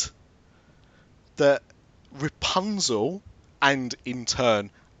suggest that Rapunzel, and in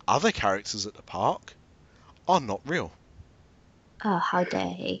turn other characters at the park, are not real. Oh, how dare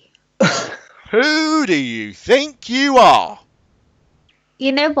he? Who do you think you are?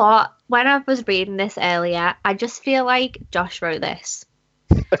 You know what? When I was reading this earlier, I just feel like Josh wrote this.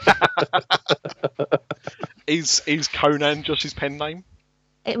 Is Conan Josh's pen name?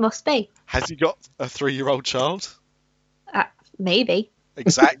 It must be. Has he got a 3-year-old child? Maybe.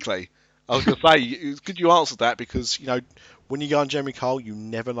 Exactly. I was going to say, it's good you answered that because, you know, when you go on Jeremy Kyle, you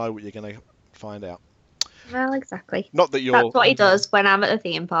never know what you're going to find out. Well, exactly. Not that you're... That's what he does when I'm at the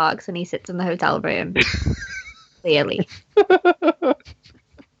theme parks and he sits in the hotel room. Clearly.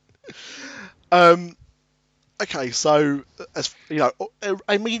 Okay, so as you know,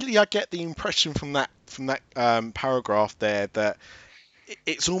 immediately I get the impression from that paragraph there that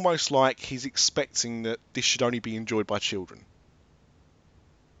it's almost like he's expecting that this should only be enjoyed by children.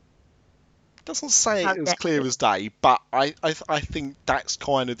 Doesn't say it as clear as day, but I think that's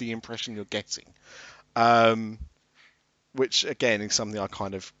kind of the impression you're getting, which again is something I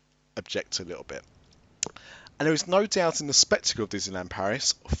kind of object to a little bit. And there is no doubt in the spectacle of Disneyland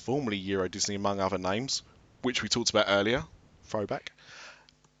Paris, formerly Euro Disney among other names, which we talked about earlier, throwback,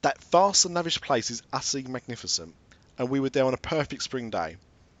 that vast and lavish place is utterly magnificent, and we were there on a perfect spring day.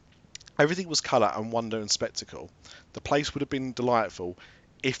 Everything was colour and wonder and spectacle. The place would have been delightful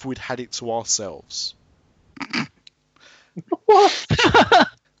if we'd had it to ourselves. What?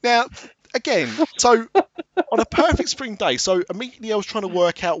 Now, again, so on a perfect spring day, so immediately I was trying to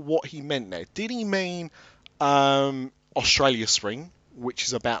work out what he meant there. Did he mean Australia spring, which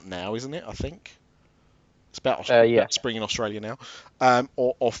is about now, isn't it? I think it's about spring in Australia now,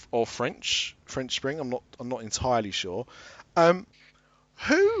 or French spring. I'm not entirely sure. I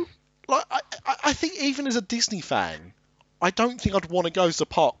think even as a Disney fan, I don't think I'd want to go to the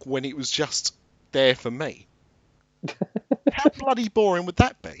park when it was just there for me. How bloody boring would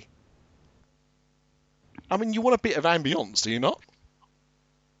that be? I mean, you want a bit of ambience, do you not?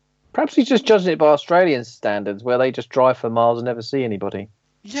 Perhaps he's just judging it by Australian standards, where they just drive for miles and never see anybody.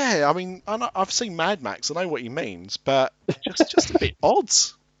 Yeah, I mean, I've seen Mad Max, I know what he means, but just a bit odd.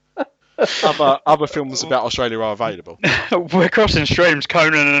 Other films about Australia are available. We're crossing streams,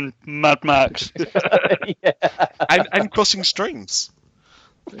 Conan and Mad Max. Yeah. and crossing streams.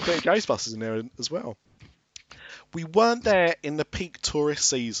 A bit of Ghostbusters in there as well. We weren't there in the peak tourist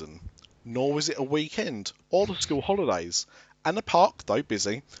season, nor was it a weekend or the school holidays, and the park, though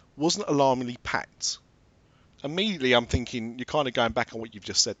busy, wasn't alarmingly packed. Immediately I'm thinking, you're kind of going back on what you've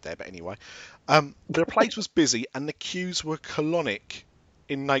just said there, but anyway. The place was busy and the queues were colonic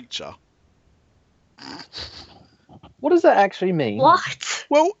in nature. What does that actually mean? What?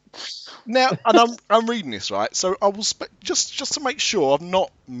 Well, now, and I'm reading this, right? So I will, just to make sure I've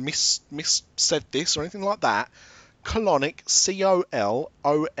not said this or anything like that, colonic, C-O-L-O-N-I-C.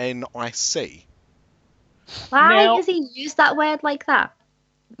 Why Now- has he used that word like that?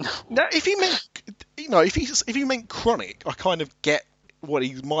 Now, if he meant, if he meant chronic, I kind of get what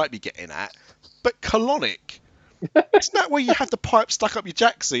he might be getting at. But colonic, isn't that where you have the pipe stuck up your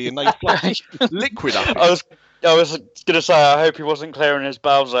jacksie and they flush liquid up? I was going to say, I hope he wasn't clearing his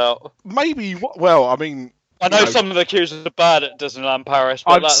bowels out. Maybe. Well, I mean, I know some of the queues are bad at Disneyland Paris,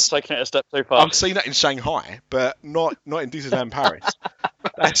 but that's taking it a step too far. I've seen that in Shanghai, but not in Disneyland Paris.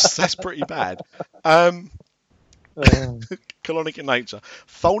 That's pretty bad. Colonic in nature,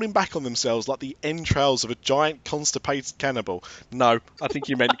 folding back on themselves like the entrails of a giant constipated cannibal. No, I think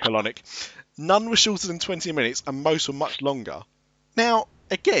you meant colonic. None were shorter than 20 minutes, and most were much longer. Now,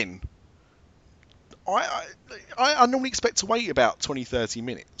 again, I normally expect to wait about 20-30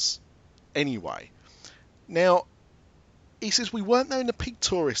 minutes. Anyway, now he says we weren't there in the peak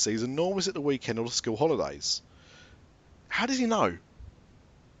tourist season, nor was it the weekend or the school holidays. How does he know?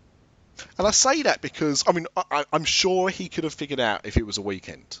 And I say that because, I mean, I'm sure he could have figured out if it was a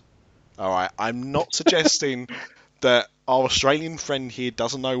weekend. All right, I'm not suggesting that our Australian friend here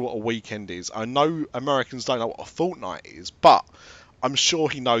doesn't know what a weekend is. I know Americans don't know what a fortnight is, but I'm sure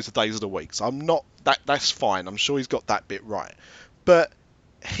he knows the days of the week. So I'm not that's fine. I'm sure he's got that bit right. But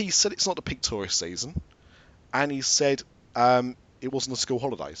he said it's not the peak tourist season, and he said it wasn't the school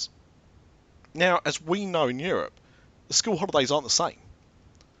holidays. Now, as we know in Europe, the school holidays aren't the same.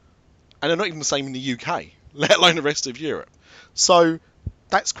 And they're not even the same in the UK, let alone the rest of Europe. So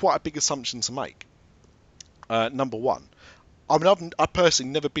that's quite a big assumption to make. Number one. I mean, I've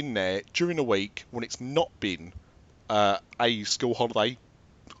personally never been there during a week when it's not been a school holiday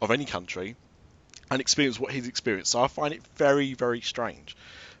of any country and experienced what he's experienced. So I find it very, very strange.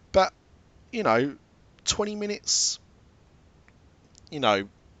 But, 20 minutes, an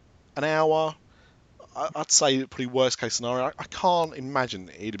hour, I'd say probably worst case scenario. I can't imagine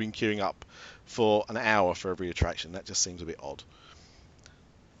he'd have been queuing up for an hour for every attraction. That just seems a bit odd.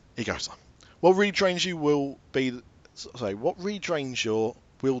 He goes on. What redrains you will be. Sorry, what redrains your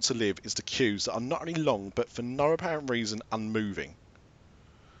will to live is the queues that are not only long but for no apparent reason unmoving.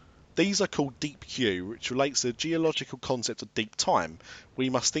 These are called deep queue, which relates to the geological concept of deep time. We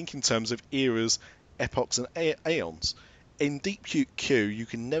must think in terms of eras, epochs, and aeons. In deep queue, you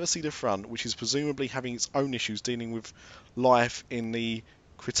can never see the front, which is presumably having its own issues dealing with life in the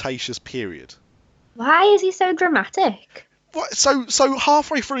Cretaceous period. Why is he so dramatic? What? So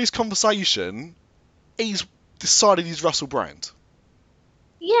halfway through his conversation, he's decided he's Russell Brand.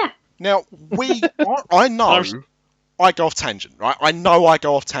 Yeah. Now, I know I go off tangent, right? I know I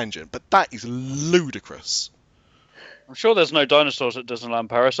go off tangent, but that is ludicrous. I'm sure there's no dinosaurs at Disneyland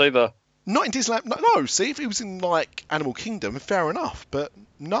Paris either. Not in Disneyland. No, see, if it was in, like, Animal Kingdom, fair enough. But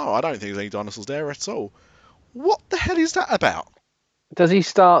no, I don't think there's any dinosaurs there at all. What the hell is that about? Does he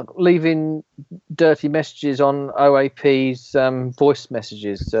start leaving dirty messages on OAP's voice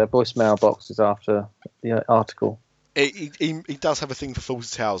voicemail boxes after the article? He does have a thing for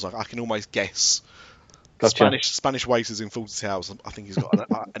Fawlty Towers. I can almost guess. Gotcha. Spanish waiters in Fawlty Towers, I think he's got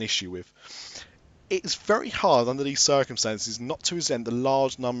an issue with. It's very hard under these circumstances not to resent the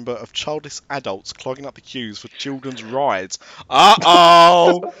large number of childless adults clogging up the queues for children's rides.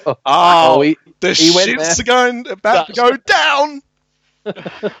 The shit's about to go down.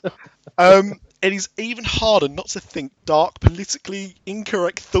 It is even harder not to think dark, politically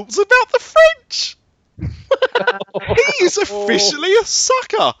incorrect thoughts about the French. He is officially a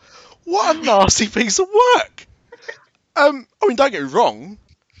sucker. What a nasty piece of work. I mean, don't get me wrong.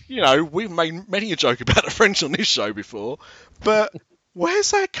 You know, we've made many a joke about the French on this show before, but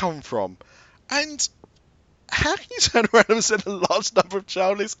where's that come from? And how can you turn around and send a large number of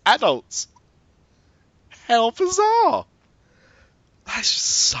childless adults? How bizarre. That's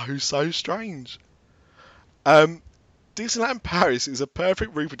just so strange. Disneyland Paris is a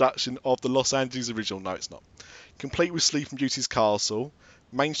perfect reproduction of the Los Angeles original. No, it's not. Complete with Sleeping Beauty's castle,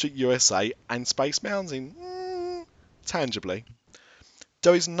 Main Street USA, and Space Mountain. Tangibly.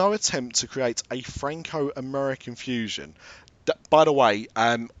 There is no attempt to create a Franco-American fusion. By the way,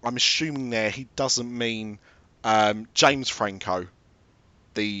 I'm assuming there he doesn't mean James Franco,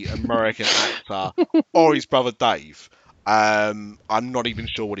 the American actor, or his brother Dave. I'm not even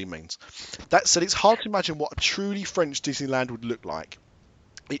sure what he means. That said, it's hard to imagine what a truly French Disneyland would look like.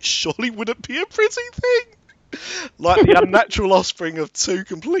 It surely wouldn't be a pretty thing. Like the unnatural offspring of two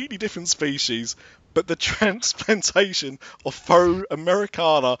completely different species, but the transplantation of faux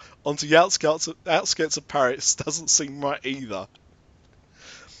Americana onto the outskirts of Paris doesn't seem right either.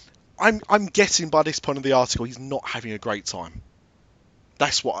 I'm guessing by this point of the article he's not having a great time.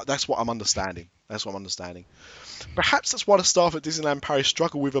 That's what I'm understanding. Perhaps that's why the staff at Disneyland Paris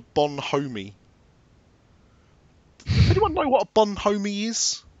struggle with a bonhomie. Does anyone know what a bonhomie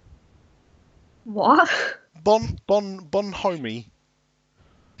is? What? Bonhomie. Bonhomie.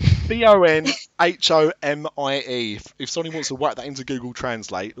 If somebody wants to whack that into Google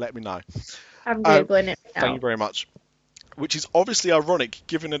Translate, let me know. I'm Googling it now. Thank you very much. Which is obviously ironic,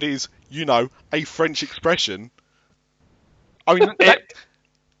 given it is, a French expression. I mean,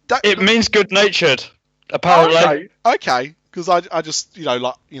 it means good-natured, apparently. Okay. Because I just,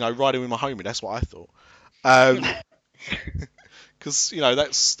 riding with my homie, that's what I thought. Because,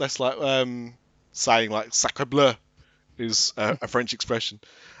 that's like saying, like, sacre bleu is a French expression.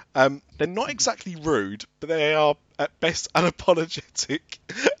 They're not exactly rude, but they are at best unapologetic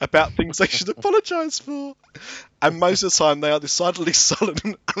about things they should apologise for. And most of the time they are decidedly sullen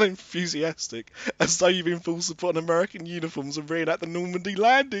and unenthusiastic, as though you've been forced to put on American uniforms and reenact the Normandy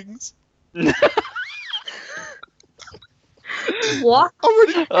landings. What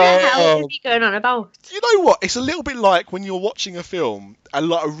the hell is he going on about? You know what? It's a little bit like when you're watching a film,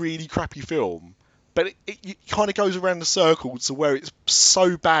 like a really crappy film, but it kind of goes around the circle to where it's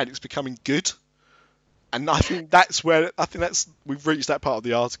so bad it's becoming good. And I think we've reached that part of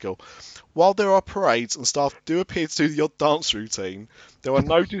the article. While there are parades and staff do appear to do the odd dance routine, there are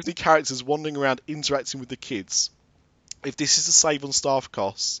no Disney characters wandering around interacting with the kids. If this is to save on staff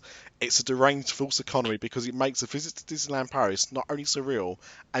costs, it's a deranged false economy because it makes a visit to Disneyland Paris not only surreal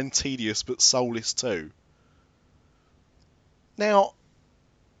and tedious but soulless too. Now,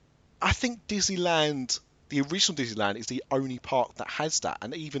 I think Disneyland, the original Disneyland, is the only park that has that,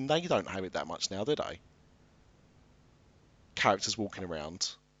 and even they don't have it that much now, do they? Characters walking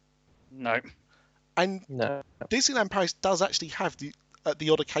around. No. And No. Disneyland Paris does actually have the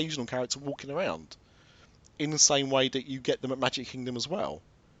odd occasional character walking around, in the same way that you get them at Magic Kingdom as well.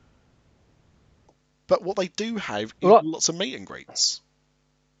 But what they do have is lots of meet and greets.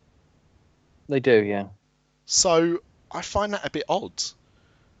 They do, yeah. So I find that a bit odd.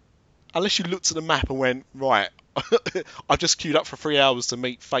 unless you looked at the map and went, right, I've just queued up for 3 hours to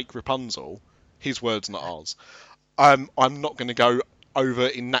meet fake Rapunzel. His words, not ours. I'm not going to go over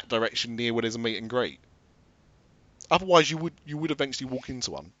in that direction near where there's a meet and greet. Otherwise, you would eventually walk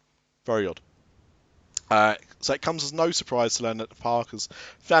into one. Very odd. So it comes as no surprise to learn that the park has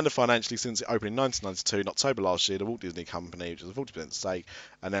founded financially since it opened in 1992. In October last year, the Walt Disney Company, which is a 40% stake,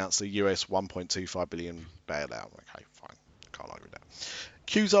 announced the US $1.25 billion bailout. Okay, fine. Can't argue with that.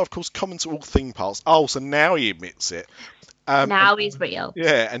 Queues are, of course, common to all theme parks. Oh, so now he admits it. Now he's real.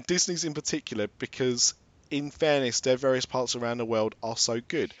 Yeah, and Disney's in particular, because in fairness, their various parts around the world are so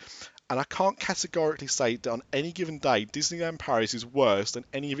good. And I can't categorically say that on any given day, Disneyland Paris is worse than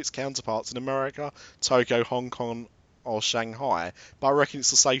any of its counterparts in America, Tokyo, Hong Kong, or Shanghai, but I reckon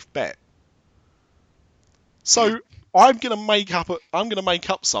it's a safe bet. So I'm gonna make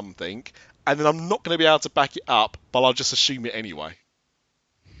up something, and then I'm not gonna be able to back it up, but I'll just assume it anyway.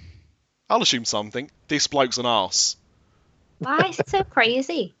 I'll assume something. This bloke's an arse. Why is it so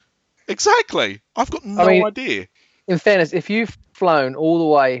crazy? Exactly. I've got no idea. In fairness, if you've flown all the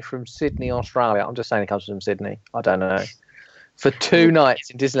way from Sydney, Australia, I'm just saying it comes from Sydney, I don't know, for 2 nights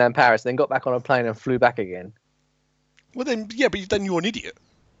in Disneyland Paris, then got back on a plane and flew back again. Well then, yeah, but then you're an idiot.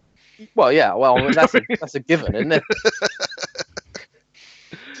 Well, yeah, that's a given, isn't it?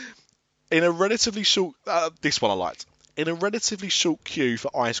 In a relatively short, this one I liked. In a relatively short queue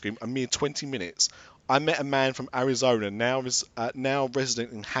for ice cream, a mere 20 minutes, I met a man from Arizona, now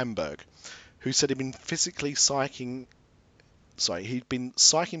resident in Hamburg, who said he'd been psyching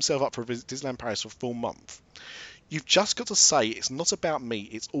himself up for a visit to Disneyland Paris for a full month. You've just got to say it's not about me,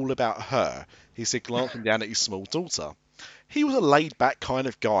 it's all about her, he said, glancing down at his small daughter. He was a laid-back kind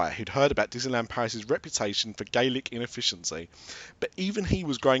of guy who'd heard about Disneyland Paris' reputation for Gaelic inefficiency, but even he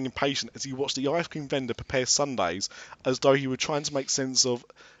was growing impatient as he watched the ice cream vendor prepare sundaes as though he were trying to make sense of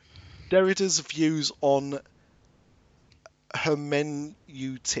Derrida's views on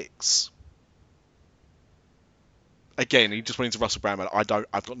hermeneutics. Again, he just went into Russell Brand. I've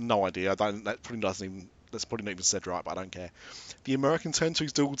got no idea. That's probably not even said right, but I don't care. The American turned to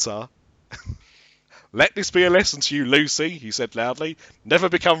his daughter. Let this be a lesson to you, Lucy, he said loudly. Never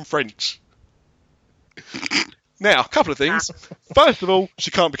become French. Now, a couple of things. First of all,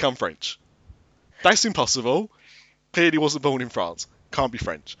 she can't become French. That's impossible. Clearly wasn't born in France. Can't be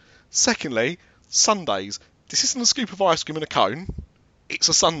French. Secondly, sundaes. This isn't a scoop of ice cream in a cone. It's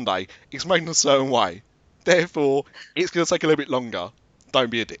a sundae. It's made in a certain way. Therefore, it's going to take a little bit longer.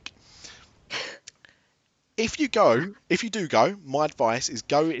 Don't be a dick. If you do go, my advice is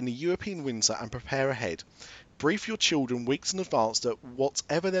go in the European winter and prepare ahead. Brief your children weeks in advance that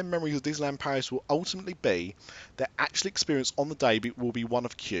whatever their memories of Disneyland Paris will ultimately be, their actual experience on the day will be one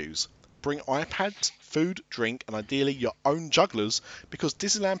of queues. Bring iPads, food, drink, and ideally your own jugglers, because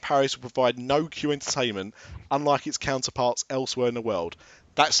Disneyland Paris will provide no queue entertainment, unlike its counterparts elsewhere in the world.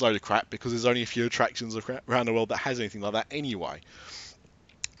 That's a load of crap, because there's only a few attractions around the world that has anything like that anyway.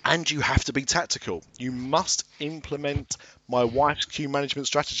 And you have to be tactical. You must implement my wife's queue management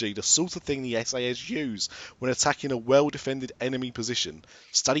strategy, the sort of thing the SAS use when attacking a well-defended enemy position.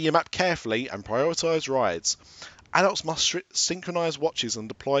 Study your map carefully and prioritise rides. Adults must synchronise watches and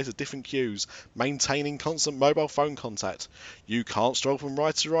deploy to different queues, maintaining constant mobile phone contact. You can't stroll from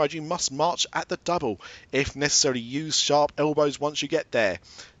ride to ride, you must march at the double. If necessary, use sharp elbows once you get there.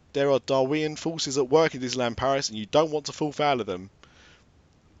 There are Darwinian forces at work in Disneyland Paris and you don't want to fall foul of them.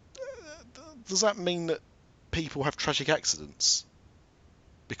 Does that mean that people have tragic accidents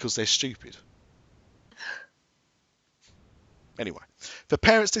because they're stupid? Anyway, for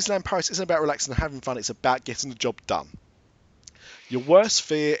parents, Disneyland Paris isn't about relaxing and having fun, it's about getting the job done. Your worst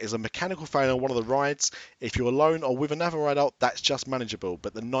fear is a mechanical failure on one of the rides. If you're alone or with another adult, that's just manageable,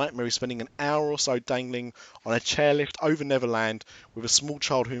 but the nightmare is spending an hour or so dangling on a chairlift over Neverland with a small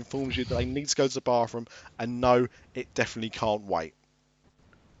child who informs you that they need to go to the bathroom, and no, it definitely can't wait.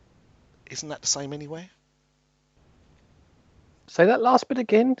 Isn't that the same anywhere? Say that last bit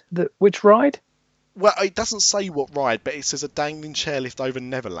again. Which ride? Well, it doesn't say what ride, but it says a dangling chairlift over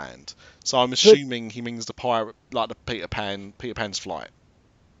Neverland. So I'm assuming he means the pirate, like the Peter Pan's Flight.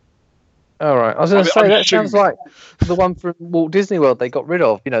 All right. I was going to say that sounds like the one from Walt Disney World they got rid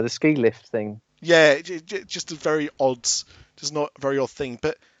of. You know, the ski lift thing. Yeah, just a very odd, just not a very odd thing.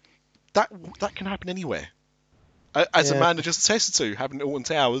 But that can happen anywhere. As Amanda just attested to, happened at Alton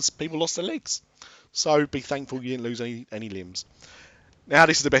Towers, people lost their legs. So be thankful you didn't lose any limbs. Now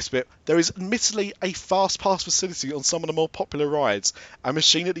this is the best bit. There is admittedly a fast pass facility on some of the more popular rides. A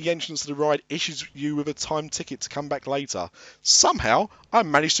machine at the entrance to the ride issues you with a timed ticket to come back later. Somehow, I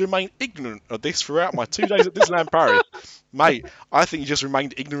managed to remain ignorant of this throughout my 2 days at Disneyland Paris. Mate, I think you just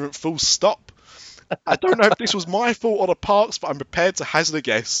remained ignorant full stop. I don't know if this was my fault or the park's, but I'm prepared to hazard a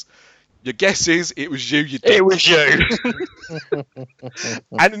guess. Your guess is it was you dick. It was you.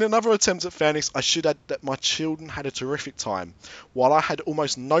 And in another attempt at fairness, I should add that my children had a terrific time. While I had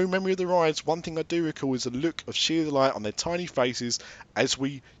almost no memory of the rides, one thing I do recall is the look of sheer delight on their tiny faces as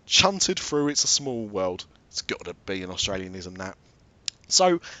we chunted through It's a Small World. It's got to be an Australianism, that.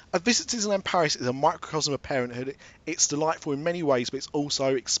 So, a visit to Disneyland Paris is a microcosm of parenthood. It's delightful in many ways, but it's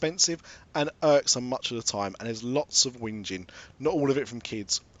also expensive and irksome much of the time, and there's lots of whinging, not all of it from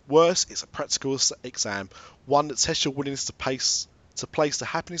kids. Worse, it's a practical exam, one that tests your willingness to place the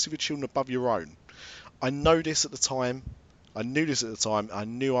happiness of your children above your own. I knew this at the time. I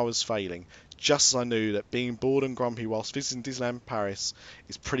knew I was failing, just as I knew that being bored and grumpy whilst visiting Disneyland Paris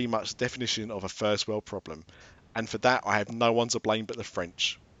is pretty much the definition of a first world problem. And for that, I have no one to blame but the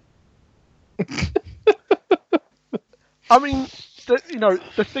French. I mean,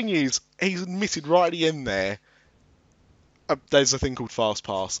 the thing is, he's admitted right at the end there, there's a thing called Fast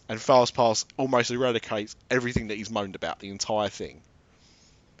Pass, and Fast Pass almost eradicates everything that he's moaned about, the entire thing.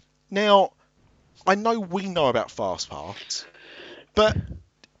 Now, I know we know about Fast Pass, but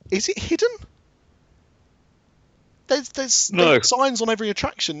is it hidden? There's signs on every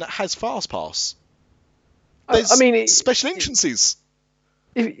attraction that has Fast Pass. There's special entrances.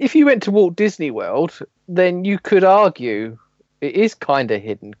 If you went to Walt Disney World, then you could argue it is kind of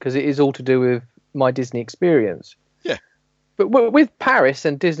hidden because it is all to do with My Disney Experience. Yeah. But with Paris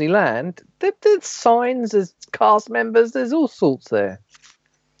and Disneyland, there's signs, there's cast members, there's all sorts there.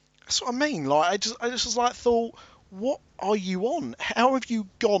 That's what I mean. Like, I just thought, what are you on? How have you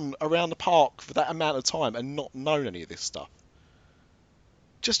gone around the park for that amount of time and not known any of this stuff?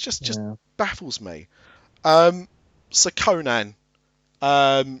 Just baffles me. So Conan,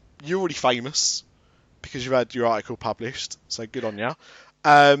 you're already famous because you've had your article published, so good on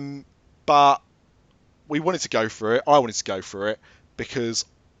you. But we wanted to go for it. I wanted to go for it because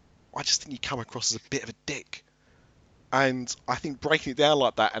I just think you come across as a bit of a dick. And I think breaking it down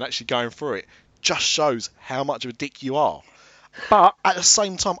like that and actually going through it just shows how much of a dick you are. But at the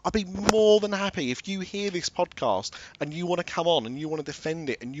same time, I'd be more than happy if you hear this podcast and you want to come on and you want to defend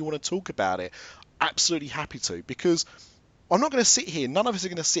it and you want to talk about it. Absolutely happy to, because I'm not going to sit here, none of us are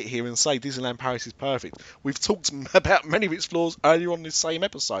going to sit here and say Disneyland Paris is perfect. We've talked about many of its flaws earlier on this same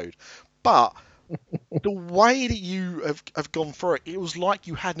episode. But the way that you have gone through it, it was like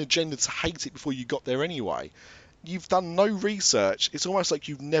you had an agenda to hate it before you got there anyway. You've done no research. It's almost like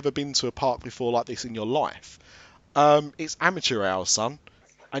you've never been to a park before like this in your life. It's amateur hour, son,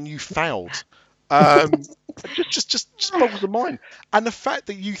 and you failed. Just boggles the mind. And the fact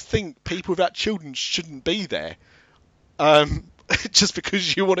that you think people without children shouldn't be there, just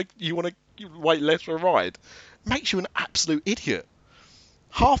because you want to wait less for a ride, makes you an absolute idiot.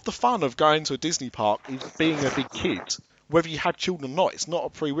 Half the fun of going to a Disney park is being a big kid. Whether you have children or not, it's not a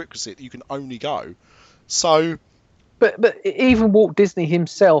prerequisite that you can only go. So, but even Walt Disney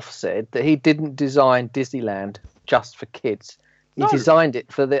himself said that he didn't design Disneyland just for kids. He designed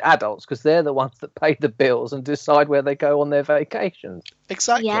it for the adults because they're the ones that pay the bills and decide where they go on their vacations.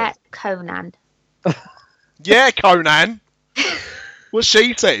 Exactly. Yeah, Conan. Yeah, Conan. What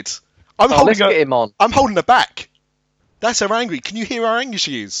she said. Let's get him on. I'm holding her back. That's how angry. Can you hear how angry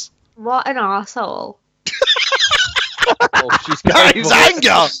she is? What an arsehole. That is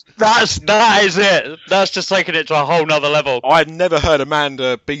anger. That is it. That's just taking it to a whole nother level. I'd never heard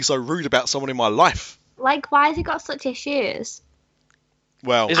Amanda be so rude about someone in my life. Like, why has he got such issues?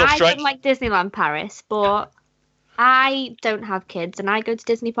 Well, I don't like Disneyland Paris, but I don't have kids and I go to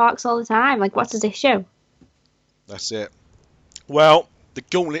Disney parks all the time. Like, what's his issue? That's it. Well, the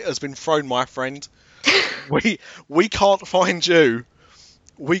gauntlet has been thrown, my friend. We can't find you.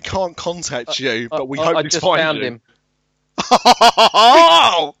 We can't contact you, but we hope to find you. Him.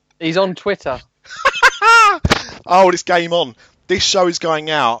 He's on Twitter. Oh, this game on. This show is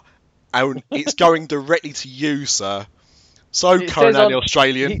going out, and it's going directly to you, sir. So, Conan the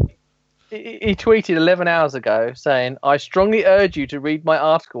Australian. He tweeted 11 hours ago saying, I strongly urge you to read my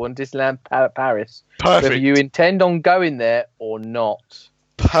article on Disneyland Paris. Perfect. Whether you intend on going there or not.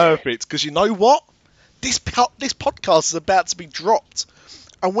 Perfect. Because you know what? This podcast is about to be dropped.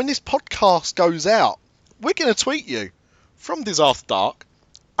 And when this podcast goes out, we're going to tweet you from Disaster Dark.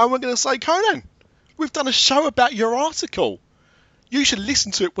 And we're going to say, Conan, we've done a show about your article. You should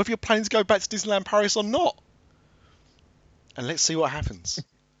listen to it whether you're planning to go back to Disneyland Paris or not. and let's see what happens.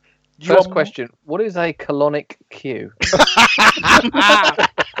 First question: what is a colonic Q?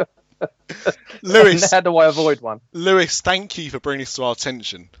 Lewis, How do I avoid one? Lewis, thank you for bringing this to our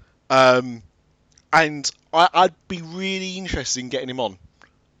attention. And I'd be really interested in getting him on.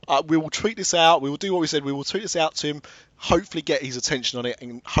 We will tweet this out. We will do what we said. We will tweet this out to him. Hopefully, get his attention on it,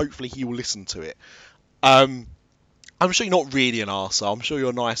 and hopefully he will listen to it. I'm sure you're not really an arsehole. I'm sure you're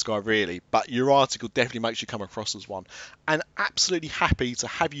a nice guy, really. But your article definitely makes you come across as one. And absolutely happy to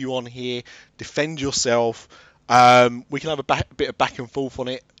have you on here. Defend yourself. We can have a bit of back and forth on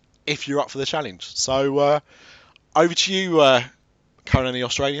it if you're up for the challenge. So over to you, Conan the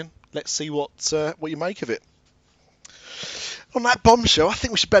Australian. Let's see what you make of it. On that bombshell, I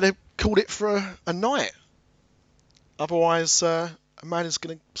think we should better call it for a night. Otherwise, Amanda's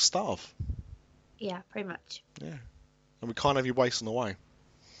going to starve. Yeah, pretty much. Yeah. And we can't have you wasting away.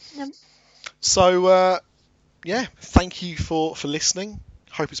 No. So, yeah, thank you for listening.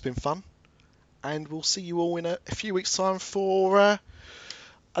 Hope it's been fun. And we'll see you all in a few weeks' time for a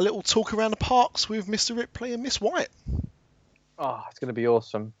little talk around the parks with Mr. Ripley and Miss White. Oh, it's going to be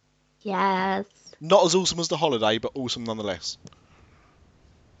awesome. Yes. Not as awesome as the holiday, but awesome nonetheless.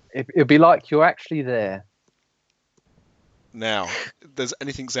 It'll be like you're actually there. Now, does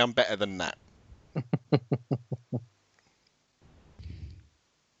anything sound better than that?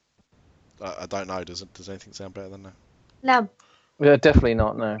 I don't know. Does anything sound better than that? No. Yeah, definitely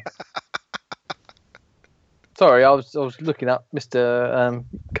not. No. Sorry, I was looking up Mr.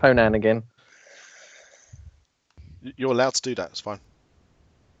 Conan again. You're allowed to do that. It's fine.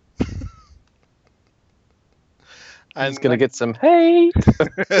 And he's going to get some hate.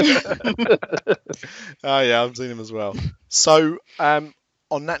 Oh, yeah, I've seen him as well. So, on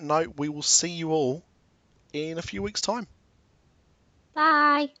that note, we will see you all in a few weeks' time.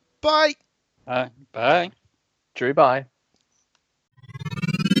 Bye. Bye. Bye. Drew, bye.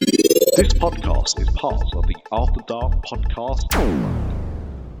 This podcast is part of the After Dark Podcast Network.